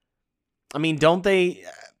 I mean, don't they?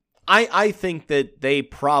 I think that they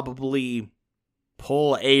probably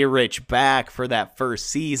pull A-Rich back for that first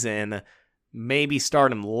season, maybe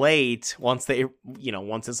start him late once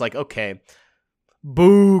it's like, okay,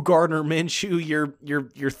 boo, Gardner Minshew, you're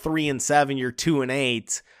 3-7, you're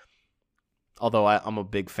 2-8. Although I'm a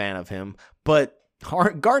big fan of him, but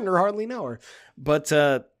Gardner hardly know her. But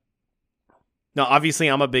no, obviously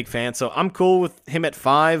I'm a big fan, so I'm cool with him at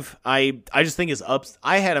 5. I just think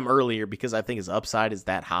I had him earlier because I think his upside is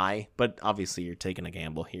that high, but obviously you're taking a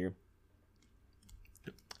gamble here.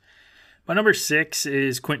 My number 6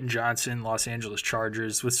 is Quentin Johnson, Los Angeles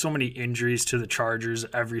Chargers. With so many injuries to the Chargers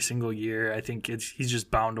every single year, I think he's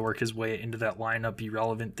just bound to work his way into that lineup, be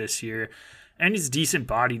relevant this year. And he's a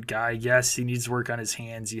decent-bodied guy. Yes, he needs to work on his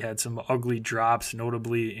hands. He had some ugly drops,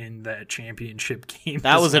 notably in that championship game.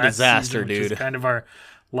 That was a disaster, dude. Which is kind of our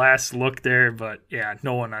last look there. But, yeah,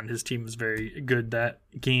 no one on his team was very good that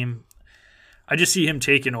game. I just see him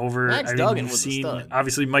taking over. Max Duggan was a stud.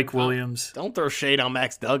 Obviously, Mike Williams. Don't throw shade on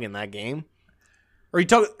Max Duggan that game. Or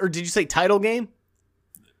did you say title game?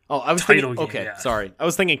 Oh, I was thinking. Okay, yeah. Sorry. I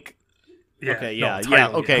was thinking. Yeah, okay, yeah, no, yeah.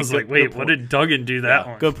 Okay, I was like, wait, what did Duggan do that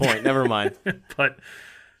one? Good point. Never mind. But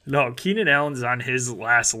no, Keenan Allen's on his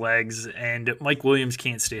last legs, and Mike Williams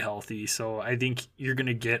can't stay healthy. So I think you're going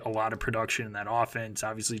to get a lot of production in that offense.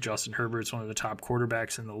 Obviously, Justin Herbert's one of the top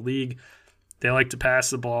quarterbacks in the league. They like to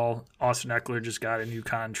pass the ball. Austin Eckler just got a new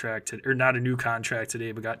contract, or not a new contract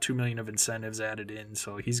today, but got $2 million of incentives added in.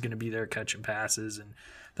 So he's going to be there catching passes, and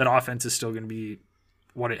that offense is still going to be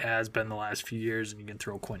what it has been the last few years. And you can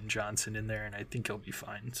throw Quentin Johnson in there, and I think he'll be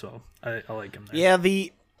fine. So I like him there. Yeah,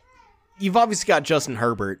 you've obviously got Justin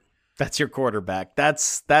Herbert. That's your quarterback.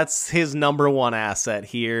 That's his number one asset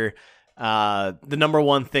here. The number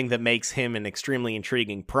one thing that makes him an extremely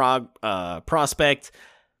intriguing prospect.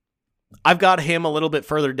 I've got him a little bit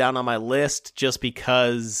further down on my list just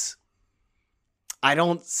because I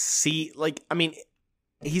don't see,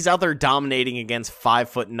 he's out there dominating against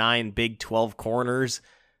 5'9", Big 12 corners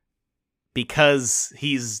because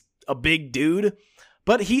he's a big dude.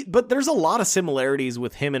 But there's a lot of similarities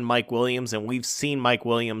with him and Mike Williams, and we've seen Mike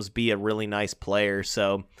Williams be a really nice player.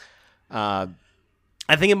 So I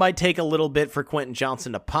think it might take a little bit for Quentin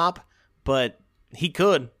Johnson to pop, but he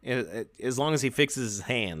could, as long as he fixes his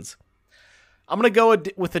hands. I'm going to go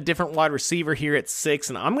with a different wide receiver here at 6,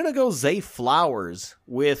 and I'm going to go Zay Flowers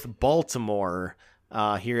with Baltimore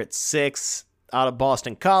here at 6 out of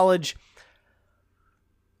Boston College.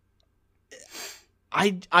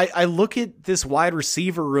 I look at this wide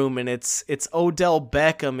receiver room, and it's Odell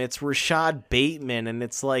Beckham, it's Rashad Bateman, and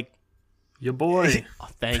it's like, your boy.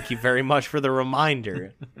 Thank you very much for the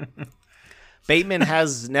reminder. Bateman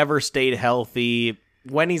has never stayed healthy.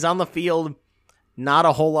 When he's on the field, not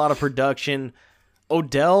a whole lot of production.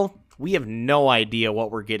 Odell, we have no idea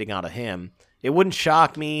what we're getting out of him. It wouldn't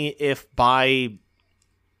shock me if by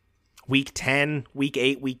week 10, week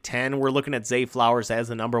 8, week 10, we're looking at Zay Flowers as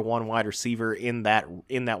the number one wide receiver in that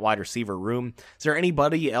wide receiver room. Is there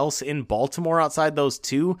anybody else in Baltimore outside those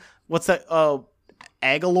two? What's that?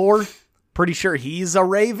 Aguilar? Pretty sure he's a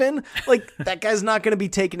Raven. That guy's not going to be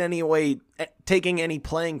taking any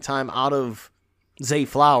playing time out of Zay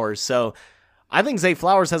Flowers. So I think Zay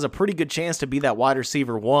Flowers has a pretty good chance to be that wide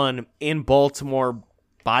receiver 1 in Baltimore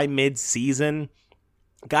by mid-season.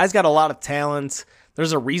 Guy's got a lot of talent.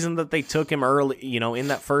 There's a reason that they took him early, in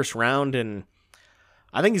that first round, and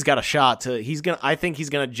I think he's got a shot to. I think he's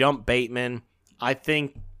gonna jump Bateman. I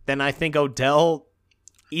think Odell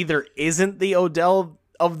either isn't the Odell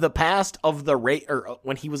of the past of the or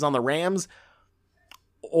when he was on the Rams,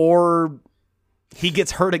 or he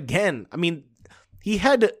gets hurt again. I mean, he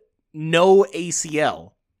had no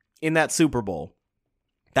ACL in that Super Bowl.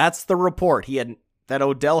 That's the report. That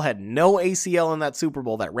Odell had no ACL in that Super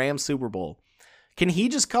Bowl, that Rams Super Bowl. Can he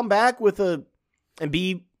just come back and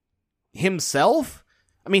be himself?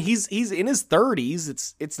 I mean, he's in his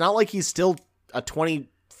 30s. It's not like he's still a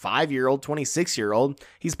 25-year-old, 26-year-old.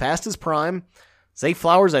 He's past his prime. Zay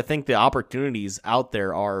Flowers, I think the opportunities out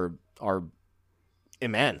there are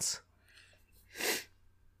immense.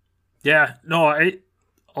 Yeah, no,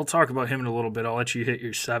 I'll talk about him in a little bit. I'll let you hit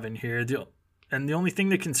your 7 here. And the only thing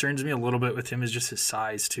that concerns me a little bit with him is just his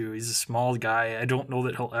size, too. He's a small guy. I don't know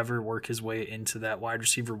that he'll ever work his way into that wide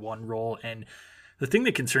receiver 1 role. And the thing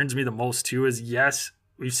that concerns me the most, too, is, yes,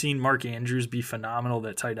 we've seen Mark Andrews be phenomenal at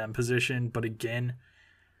that tight end position. But again,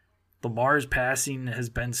 Lamar's passing has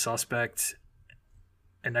been suspect.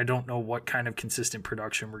 And I don't know what kind of consistent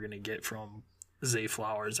production we're going to get from Zay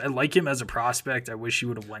Flowers. I like him as a prospect. I wish he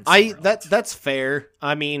would have went somewhere else. That's fair.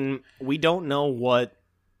 I mean, we don't know what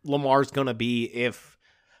Lamar's going to be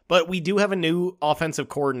but we do have a new offensive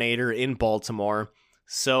coordinator in Baltimore.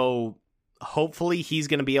 So hopefully he's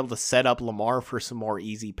going to be able to set up Lamar for some more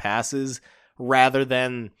easy passes rather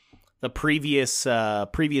than the previous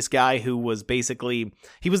guy who was basically,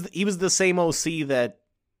 he was the same OC that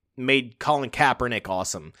made Colin Kaepernick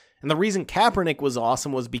awesome. And the reason Kaepernick was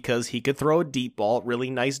awesome was because he could throw a deep ball, really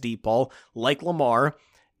nice deep ball, like Lamar,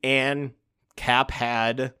 and Cap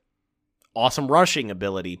had awesome rushing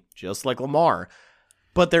ability, just like Lamar.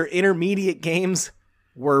 But their intermediate games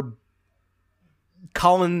were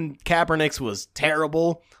Colin Kaepernick's was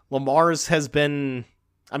terrible. Lamar's has been,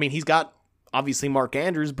 I mean, he's got obviously Mark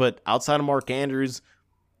Andrews, but outside of Mark Andrews,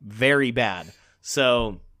 very bad.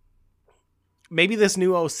 So maybe this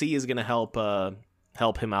new OC is going to help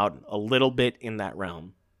him out a little bit in that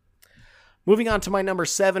realm. Moving on to my number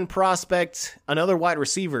 7 prospect, another wide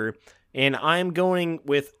receiver, and I'm going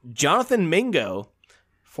with Jonathan Mingo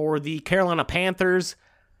for the Carolina Panthers.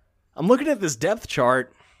 I'm looking at this depth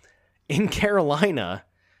chart in Carolina.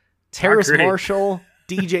 Terrace Marshall,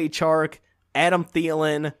 DJ Chark, Adam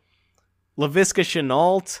Thielen, Laviska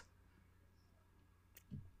Shenault.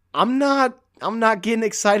 I'm not getting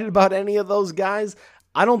excited about any of those guys.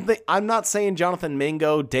 I'm not saying Jonathan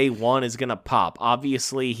Mingo day 1 is going to pop.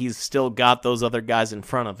 Obviously, he's still got those other guys in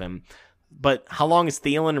front of him. But how long is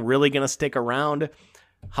Thielen really going to stick around?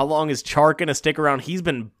 How long is Chark going to stick around? He's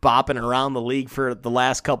been bopping around the league for the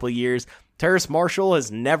last couple of years. Terrace Marshall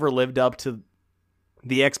has never lived up to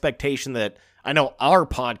the expectation that I know our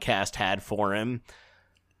podcast had for him.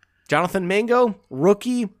 Jonathan Mingo,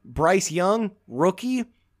 rookie. Bryce Young, rookie.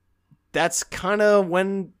 That's kind of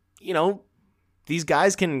when, these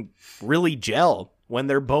guys can really gel, when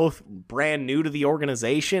they're both brand new to the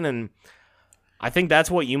organization. And I think that's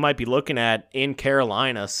what you might be looking at in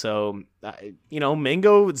Carolina. So,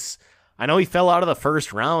 Mingo, I know he fell out of the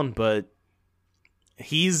first round, but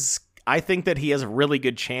I think that he has a really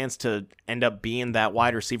good chance to end up being that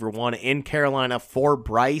wide receiver one in Carolina for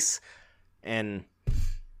Bryce. And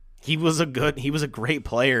he was a great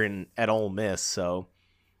player at Ole Miss. So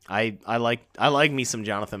I like me some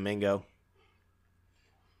Jonathan Mingo.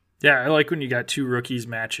 Yeah, I like when you got two rookies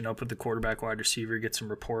matching up with the quarterback wide receiver, get some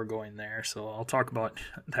rapport going there. So I'll talk about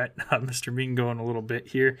that Mr. Mingo in a little bit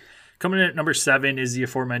here. Coming in at number 7 is the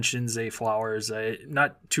aforementioned Zay Flowers.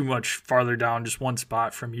 Not too much farther down, just one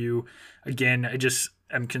spot from you. Again, I just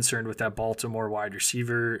am concerned with that Baltimore wide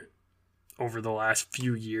receiver. Over the last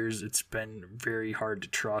few years, it's been very hard to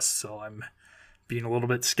trust, so I'm being a little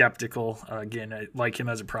bit skeptical. Again, I like him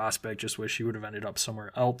as a prospect, just wish he would have ended up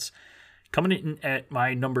somewhere else. Coming in at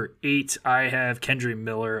my number 8, I have Kendre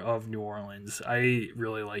Miller of New Orleans. I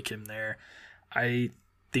really like him there. I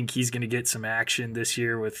think he's going to get some action this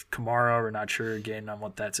year with Kamara. We're not sure, again, on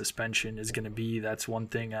what that suspension is going to be. That's one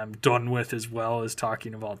thing I'm done with, as well as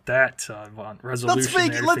talking about that. I want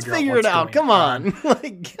resolution. Let's figure it out. Come on.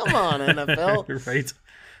 Come on, NFL. Right?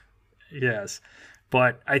 Yes.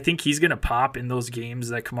 But I think he's going to pop in those games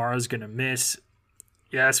that Kamara's going to miss.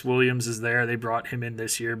 Yes, Williams is there. They brought him in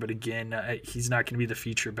this year, but again, he's not going to be the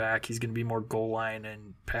feature back. He's going to be more goal line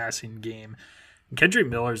and passing game. And Kendre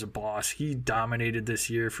Miller's a boss. He dominated this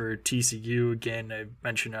year for TCU. Again, I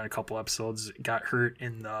mentioned on a couple episodes, got hurt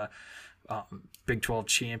in the Big 12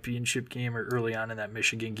 championship game or early on in that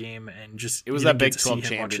Michigan game, and just it was that Big 12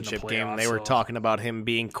 championship game. They were talking about him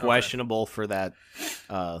being questionable for that.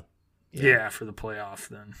 For the playoff.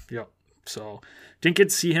 Then, yep. So didn't get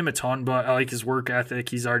to see him a ton, but I like his work ethic.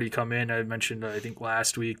 He's already come in. I mentioned, I think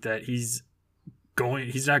last week, that he's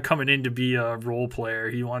not coming in to be a role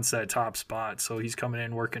player. He wants that top spot. So he's coming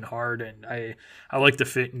in working hard, and I like the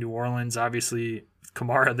fit in New Orleans. Obviously,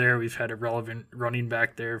 Kamara there, we've had a relevant running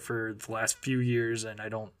back there for the last few years, and I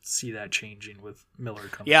don't see that changing with Miller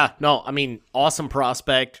coming in. Yeah, no, I mean, awesome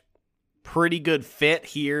prospect. Pretty good fit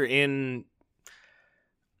here in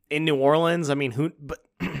New Orleans. I mean,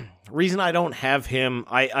 reason I don't have him,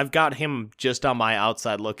 I've got him just on my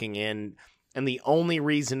outside looking in, and the only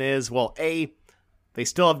reason is, well, A, they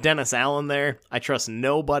still have Dennis Allen there. I trust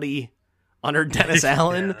nobody under Dennis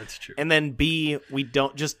Allen. Yeah, that's true. And then B, we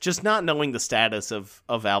don't just not knowing the status of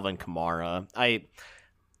Alvin Kamara.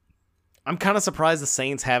 I'm kind of surprised the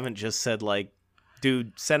Saints haven't just said, like,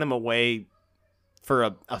 dude, send him away for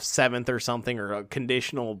a 7th or something, or a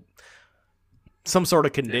some sort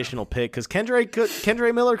of conditional pick, because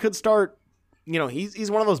Kendre Miller could start. He's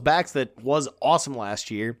one of those backs that was awesome last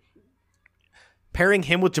year. Pairing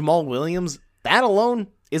him with Jamal Williams, that alone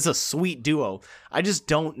is a sweet duo. I just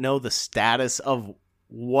don't know the status of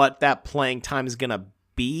what that playing time is gonna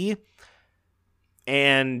be,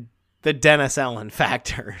 and the Dennis Allen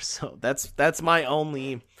factor. So that's my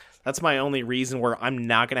only reason where I'm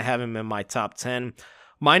not gonna have him in my top 10.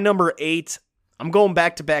 My number 8. I'm going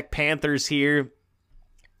back-to-back Panthers here,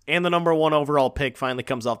 and the number 1 overall pick finally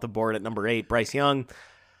comes off the board at number 8, Bryce Young.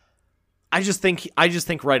 I just think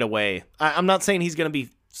right away. I'm not saying he's going to be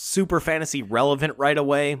super fantasy relevant right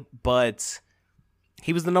away, but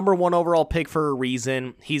he was the number 1 overall pick for a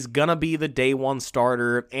reason. He's going to be the day 1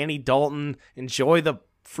 starter. Andy Dalton, enjoy the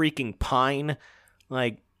freaking pine.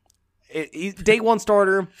 Like, day 1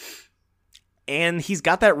 starter, and he's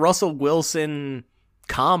got that Russell Wilson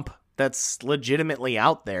comp that's legitimately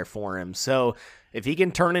out there for him. So if he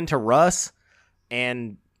can turn into Russ,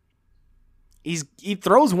 and he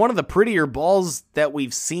throws one of the prettier balls that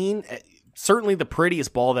we've seen, certainly the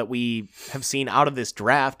prettiest ball that we have seen out of this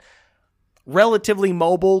draft. Relatively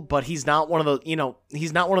mobile, but he's not one of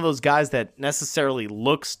those guys that necessarily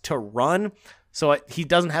looks to run. So he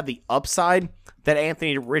doesn't have the upside that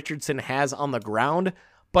Anthony Richardson has on the ground,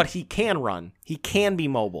 but he can run. He can be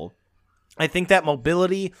mobile. I think that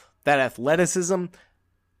mobility, that athleticism,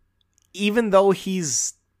 even though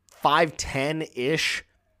he's 5'10-ish,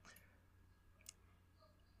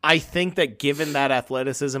 I think that given that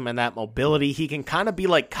athleticism and that mobility, he can kind of be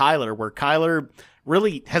like Kyler, where Kyler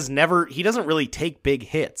really he doesn't really take big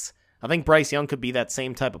hits. I think Bryce Young could be that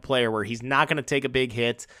same type of player where he's not going to take a big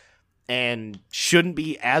hit and shouldn't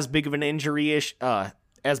be as big of an injury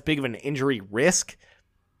as big of an injury risk.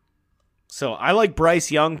 So I like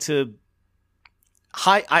Bryce Young to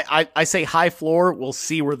high. I say high floor. We'll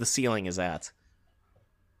see where the ceiling is at.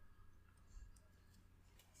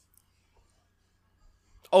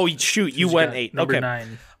 Oh, shoot. You went 8. Number okay.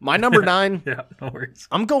 9. My number 9. Yeah, no worries.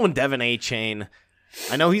 I'm going Devin A-Chain.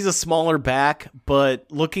 I know he's a smaller back, but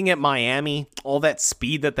looking at Miami, all that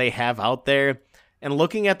speed that they have out there, and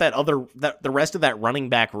looking at the rest of that running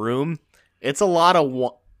back room, it's a lot of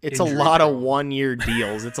 1-year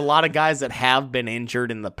deals. It's a lot of guys that have been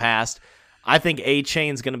injured in the past. I think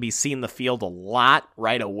A-Chain's going to be seeing the field a lot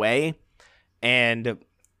right away. And,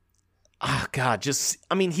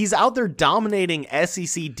 he's out there dominating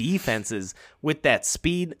SEC defenses with that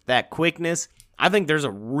speed, that quickness. I think there's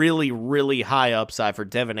a really, really high upside for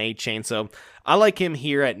Devin A-Chain. So I like him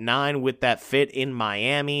here at 9 with that fit in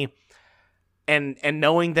Miami. And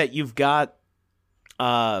knowing that you've got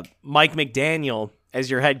Mike McDaniel as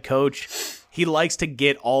your head coach, he likes to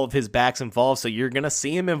get all of his backs involved, so you're going to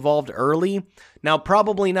see him involved early. Now,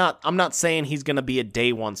 probably not, I'm not saying he's going to be a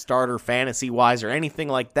day one starter fantasy-wise or anything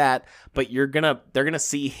like that, but they're going to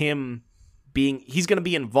see him he's going to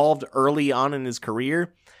be involved early on in his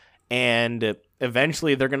career, and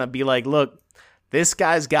eventually they're going to be like, look, this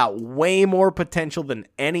guy's got way more potential than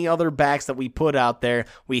any other backs that we put out there.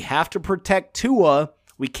 We have to protect Tua.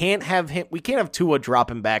 We can't have Tua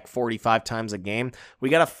dropping back 45 times a game. We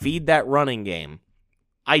got to feed that running game.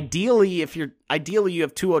 Ideally, you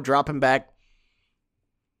have Tua dropping back,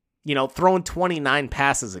 throwing 29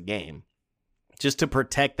 passes a game just to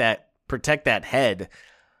protect that head.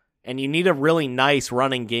 And you need a really nice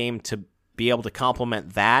running game to be able to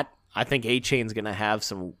complement that. I think A-Chain's going to have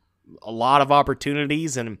a lot of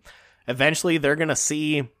opportunities, and eventually they're going to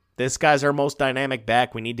see this guy's our most dynamic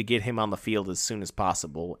back. We need to get him on the field as soon as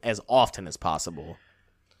possible, as often as possible.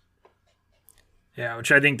 Yeah,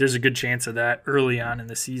 which I think there's a good chance of that early on in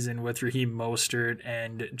the season with Raheem Mostert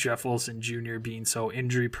and Jeff Wilson Jr. being so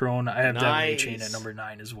injury prone. I have Devin A-Chain at number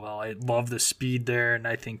 9 as well. I love the speed there, and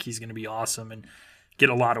I think he's going to be awesome and get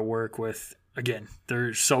a lot of work with. Again,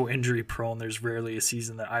 they're so injury prone. There's rarely a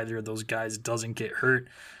season that either of those guys doesn't get hurt.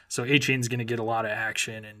 So A-Chain's going to get a lot of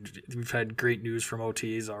action, and we've had great news from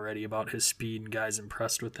OTAs already about his speed, and guys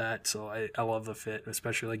impressed with that. So I love the fit,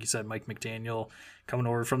 especially like you said, Mike McDaniel coming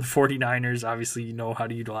over from the 49ers. Obviously, you know how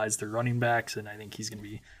to utilize their running backs, and I think he's going to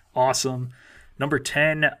be awesome. Number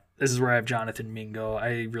 10, this is where I have Jonathan Mingo.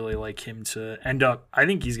 I really like him to end up – I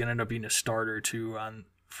think he's going to end up being a starter too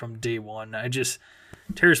from day one.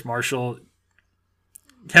 Terrace Marshall –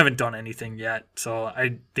 haven't done anything yet, so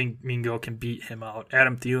I think Mingo can beat him out.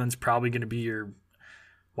 Adam Thielen's probably going to be your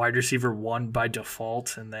wide receiver 1 by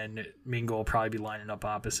default, and then Mingo will probably be lining up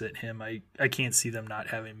opposite him. I can't see them not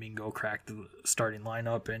having Mingo crack the starting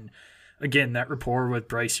lineup. And again, that rapport with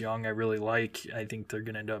Bryce Young I really like. I think they're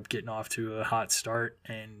going to end up getting off to a hot start,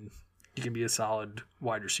 and he can be a solid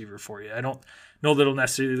wide receiver for you. I don't know that he'll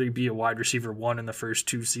necessarily be a wide receiver 1 in the first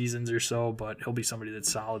 2 seasons or so, but he'll be somebody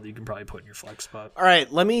that's solid that you can probably put in your flex spot. All right,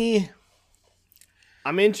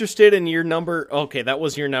 I'm interested in your number. Okay, that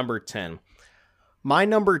was your number 10. My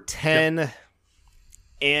number 10, yep.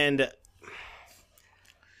 And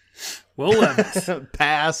Will Levis.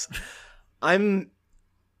 Pass. I'm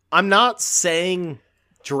not saying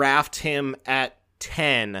draft him at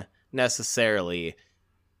 10 necessarily,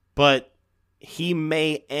 but he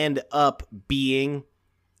may end up being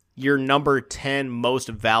your number 10 most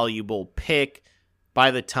valuable pick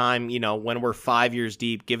by the time, when we're 5 years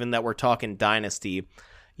deep, given that we're talking Dynasty.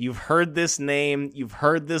 You've heard this name. You've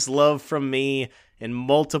heard this love from me in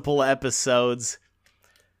multiple episodes.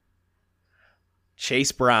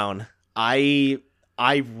 Chase Brown. I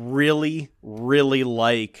really, really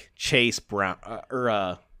like Chase Brown.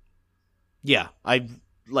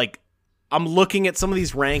 I'm looking at some of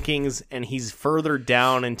these rankings, and he's further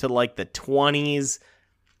down into like the 20s.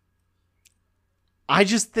 I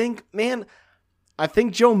just think, I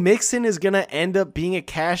think Joe Mixon is going to end up being a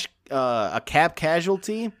cap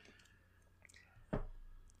casualty.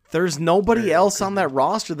 There's nobody else on that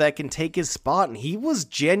roster that can take his spot, and he was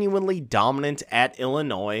genuinely dominant at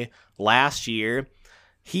Illinois last year.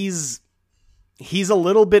 He's a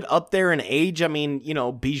little bit up there in age. I mean,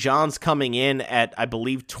 Bijan's coming in at, I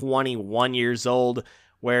believe, 21 years old,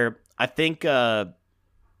 where I think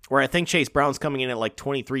Chase Brown's coming in at like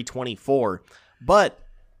 23, 24. But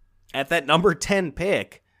at that number 10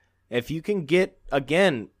 pick, if you can get,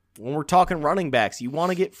 again, when we're talking running backs, you want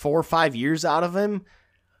to get 4 or 5 years out of him,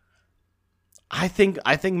 I think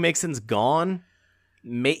Mixon's gone.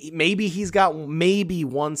 Maybe he's got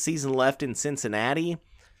one season left in Cincinnati.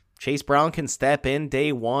 Chase Brown can step in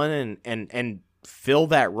day one and fill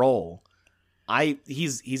that role.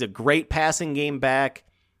 He's a great passing game back.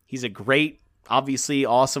 He's a great, obviously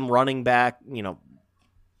awesome running back. You know,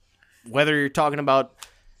 whether you're talking about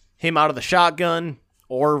him out of the shotgun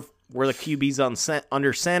or where the QB's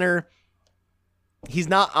under center, he's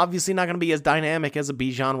obviously not going to be as dynamic as a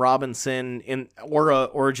Bijan Robinson or a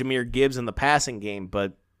Jahmyr Gibbs in the passing game,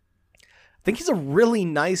 but I think he's a really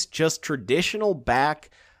nice, just traditional back.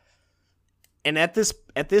 And at this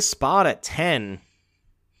spot at 10,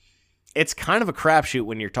 it's kind of a crapshoot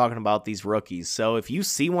when you're talking about these rookies. So if you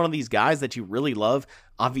see one of these guys that you really love,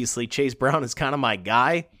 obviously Chase Brown is kind of my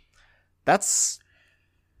guy.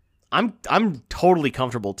 I'm totally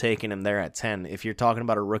comfortable taking him there at 10 if you're talking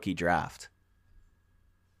about a rookie draft.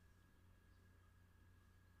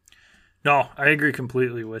 No, I agree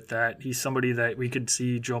completely with that. He's somebody that we could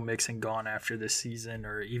see Joe Mixon gone after this season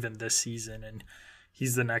or even this season, and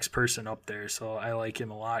he's the next person up there. So I like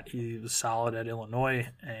him a lot. He was solid at Illinois,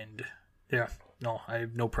 and yeah, no, I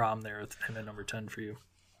have no problem there with him at number 10 for you.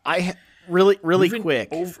 Really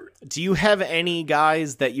quick. Do you have any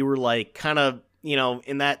guys that you were like kind of, you know,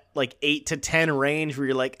 in that like 8 to 10 range where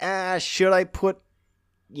you're like, should I put,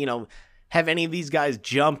 you know, have any of these guys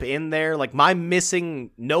jump in there? Like my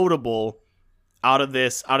missing notable out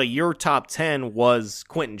of your top 10 was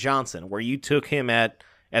Quentin Johnson, where you took him at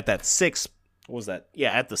that 6. What was that?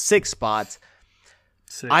 Yeah, at the 6 spot.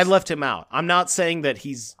 6. I left him out. I'm not saying that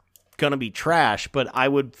he's going to be trash, but I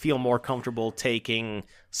would feel more comfortable taking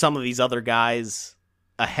some of these other guys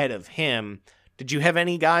ahead of him. Did you have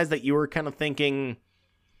any guys that you were kind of thinking,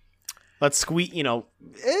 let's squeeze, you know,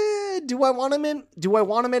 do I want him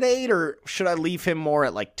at 8, or should I leave him more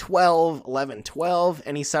at like 12, 11, 12?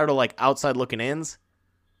 Any sort of like outside looking ins?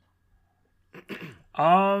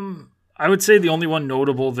 I would say the only one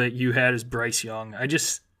notable that you had is Bryce Young. I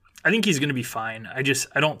think he's going to be fine. I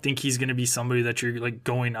don't think he's going to be somebody that you're like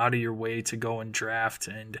going out of your way to go and draft.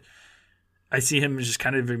 And I see him as just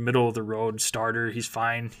kind of a middle of the road starter. He's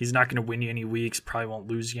fine. He's not going to win you any weeks. Probably won't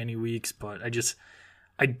lose you any weeks. But I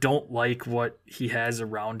don't like what he has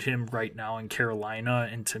around him right now in Carolina.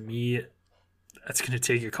 And to me, that's going to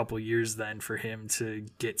take a couple of years then for him to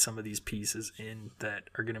get some of these pieces in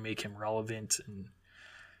that are going to make him relevant. And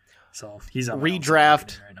so he's on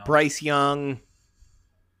redraft right now. Bryce Young,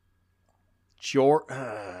 Jordan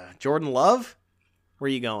Love. Where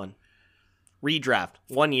are you going? Redraft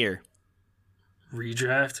 1 year.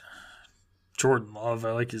 Redraft Jordan Love.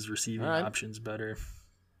 I like his receiving options better.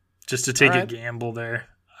 Just to take a gamble there.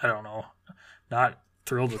 I don't know. Not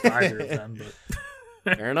thrilled with either of them, but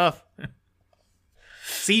fair enough.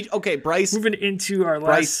 See, okay, Bryce. Moving into our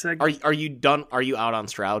last segment. Are you done? Are you out on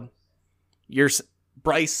Stroud? You're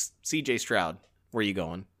Bryce, CJ Stroud. Where are you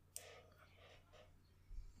going?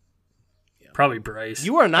 Probably Bryce.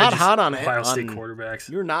 You are not hot on Ohio State quarterbacks.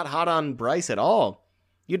 You're not hot on Bryce at all.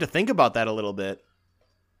 You had to think about that a little bit.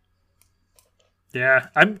 Yeah,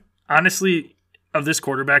 I'm honestly, of this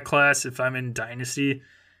quarterback class, if I'm in Dynasty,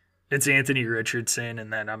 it's Anthony Richardson,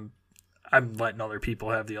 and then I'm letting other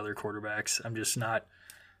people have the other quarterbacks. I'm just not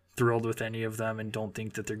thrilled with any of them and don't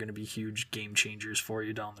think that they're going to be huge game changers for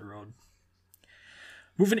you down the road.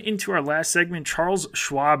 Moving into our last segment, Charles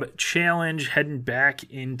Schwab Challenge, heading back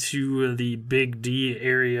into the Big D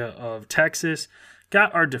area of Texas.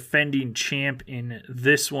 Got our defending champ in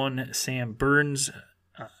this one, Sam Burns.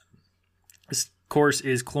 This course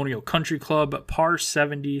is Colonial Country Club, par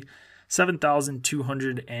 70,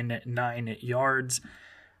 7,209 yards.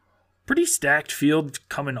 Pretty stacked field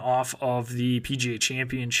coming off of the PGA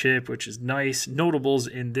Championship, which is nice. Notables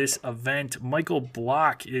in this event, Michael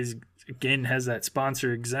Block has that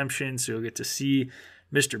sponsor exemption, so you'll get to see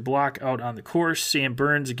Mr. Block out on the course. Sam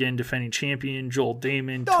Burns, again, defending champion. Joel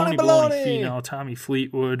Damon, Tony Baloney, Tommy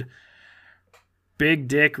Fleetwood, Big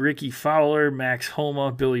Dick, Ricky Fowler, Max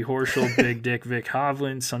Homa, Billy Horschel, Big Dick, Vic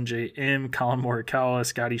Hovland, Sanjay M, Colin Morikawa,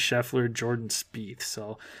 Scotty Scheffler, Jordan Spieth.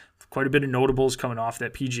 So quite a bit of notables coming off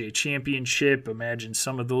that PGA Championship. Imagine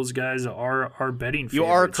some of those guys are betting favorites. You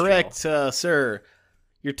are correct, sir.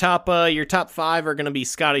 Your top 5 are going to be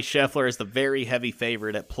Scotty Scheffler as the very heavy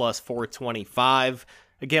favorite at plus 425.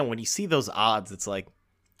 Again, when you see those odds, it's like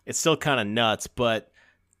it's still kind of nuts, but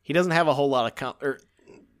he doesn't have a whole lot of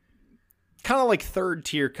kind of like third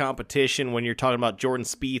tier competition when you're talking about Jordan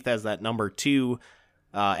Spieth as that number 2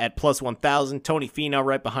 at plus 1,000. Tony Finau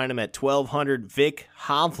right behind him at 1,200. Vic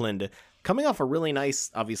Hovland coming off a really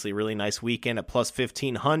nice weekend at plus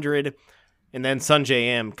 1,500. And then Sanjay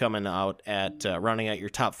M coming out at running out your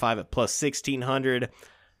top 5 at plus 1,600.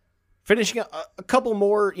 Finishing a couple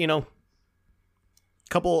more,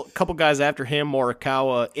 couple guys after him,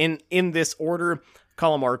 Morikawa in this order. A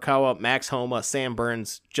Colin Morikawa, Max Homa, Sam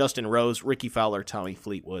Burns, Justin Rose, Ricky Fowler, Tommy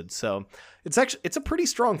Fleetwood. So it's a pretty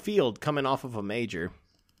strong field coming off of a major.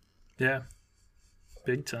 Yeah,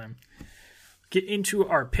 big time. Get into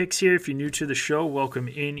our picks here. If you're new to the show, welcome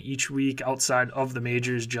in. Each week outside of the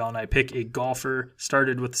majors, Jill and I pick a golfer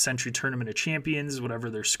started with the Century Tournament of Champions, whatever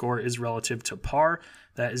their score is relative to par.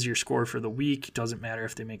 That is your score for the week. Doesn't matter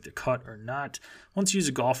if they make the cut or not. Once you use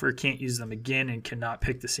a golfer, can't use them again and cannot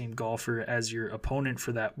pick the same golfer as your opponent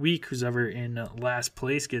for that week. Who's ever in last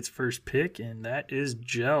place gets first pick, and that is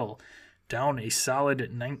Jill. Down a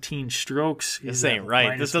solid 19 strokes. This ain't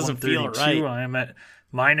right. This doesn't feel right. I am at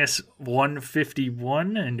minus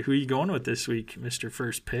 151. And who are you going with this week, Mr.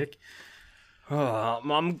 First Pick?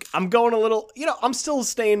 I'm going a little, I'm still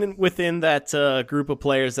staying within that group of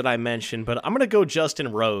players that I mentioned, but I'm going to go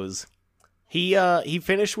Justin Rose. He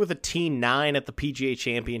finished with a T9 at the PGA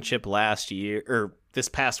Championship last year, or this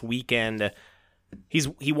past weekend.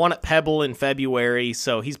 He won at Pebble in February,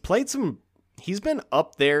 so he's been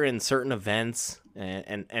up there in certain events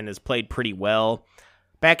and has played pretty well.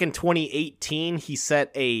 Back in 2018, he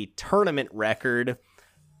set a tournament record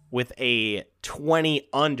with a 20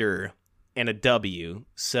 under and a W.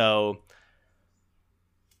 So,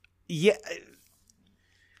 yeah,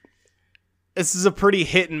 this is a pretty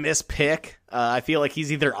hit and miss pick. I feel like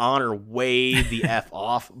he's either on or way the F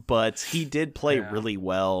off, but he did play really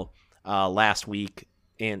well last week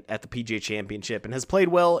at the PGA Championship and has played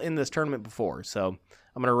well in this tournament before. So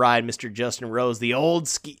I'm going to ride Mr. Justin Rose, the old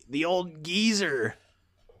geezer.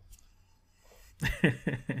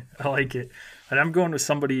 I like it. And I'm going with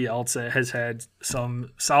somebody else that has had some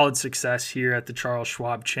solid success here at the Charles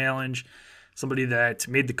Schwab Challenge. Somebody that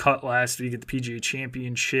made the cut last week at the PGA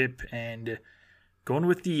Championship, and going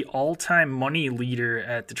with the all-time money leader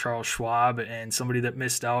at the Charles Schwab, and somebody that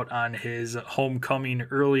missed out on his homecoming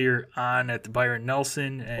earlier on at the Byron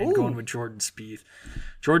Nelson, and going with Jordan Spieth.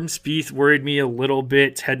 Jordan Spieth worried me a little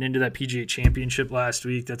bit heading into that PGA Championship last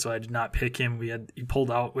week. That's why I did not pick him. He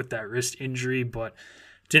pulled out with that wrist injury, but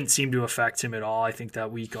didn't seem to affect him at all. I think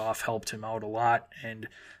that week off helped him out a lot. And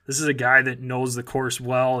this is a guy that knows the course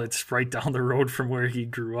well. It's right down the road from where he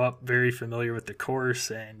grew up, very familiar with the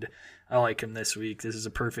course, and I like him this week. This is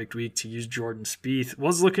a perfect week to use Jordan Spieth.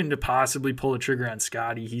 Was looking to possibly pull the trigger on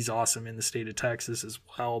Scotty. He's awesome in the state of Texas as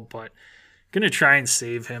well, but going to try and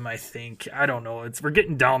save him, I think. I don't know. We're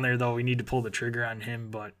getting down there, though. We need to pull the trigger on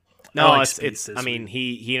him, but no,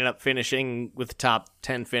 he ended up finishing with the top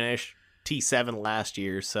 10 finish, T7 last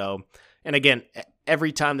year. So, and again,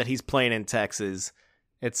 every time that he's playing in Texas,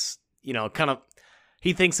 it's, kind of,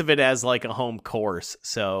 he thinks of it as like a home course.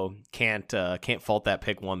 So can't fault that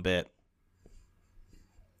pick one bit.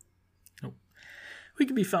 We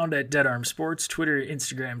can be found at Dead Arm Sports, Twitter,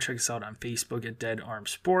 Instagram. Check us out on Facebook at Dead Arm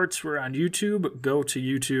Sports. We're on YouTube. Go to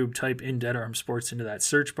YouTube, type in Dead Arm Sports into that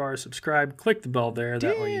search bar, subscribe, click the bell there.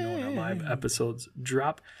 That way you know when our live episodes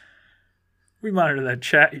drop. We monitor that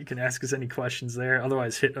chat. You can ask us any questions there.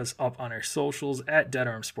 Otherwise, hit us up on our socials at Dead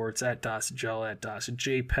Arm Sports, at DosGel, at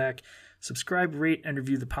DosJPEC. Subscribe, rate, and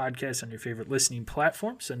review the podcast on your favorite listening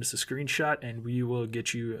platform. Send us a screenshot, and we will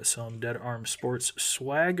get you some Dead Arm Sports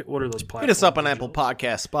swag. What are those platforms? Hit us up on Apple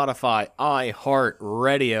Podcasts, Spotify,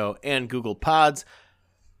 iHeartRadio, and Google Pods.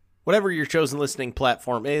 Whatever your chosen listening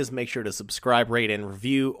platform is, make sure to subscribe, rate, and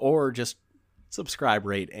review, or just subscribe,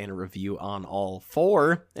 rate, and review on all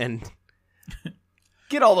four, and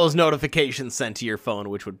get all those notifications sent to your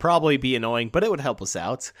phone, which would probably be annoying, but it would help us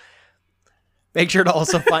out. Make sure to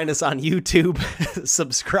also find us on YouTube.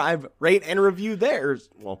 Subscribe, rate, and review there.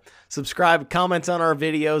 Well, subscribe, comment on our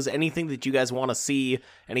videos, anything that you guys want to see,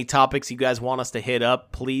 any topics you guys want us to hit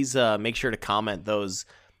up, please make sure to comment those,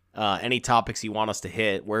 any topics you want us to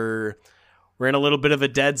hit. We're in a little bit of a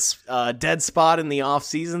dead spot in the off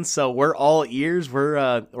season, so we're all ears. We're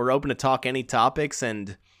open to talk any topics,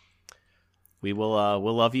 and we'll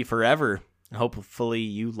love you forever. Hopefully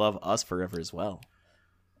you love us forever as well.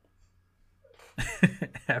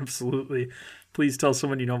 Absolutely. Please tell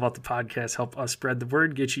someone you know about the podcast. Help us spread the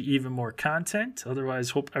word, get you even more content.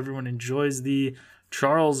 Otherwise, hope everyone enjoys the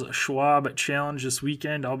Charles Schwab Challenge this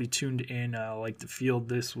weekend. I'll be tuned in like the field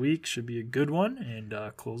this week. Should be a good one. And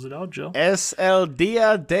close it out, Joe. Es el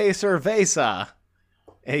día de cerveza,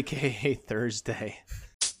 a.k.a. Thursday.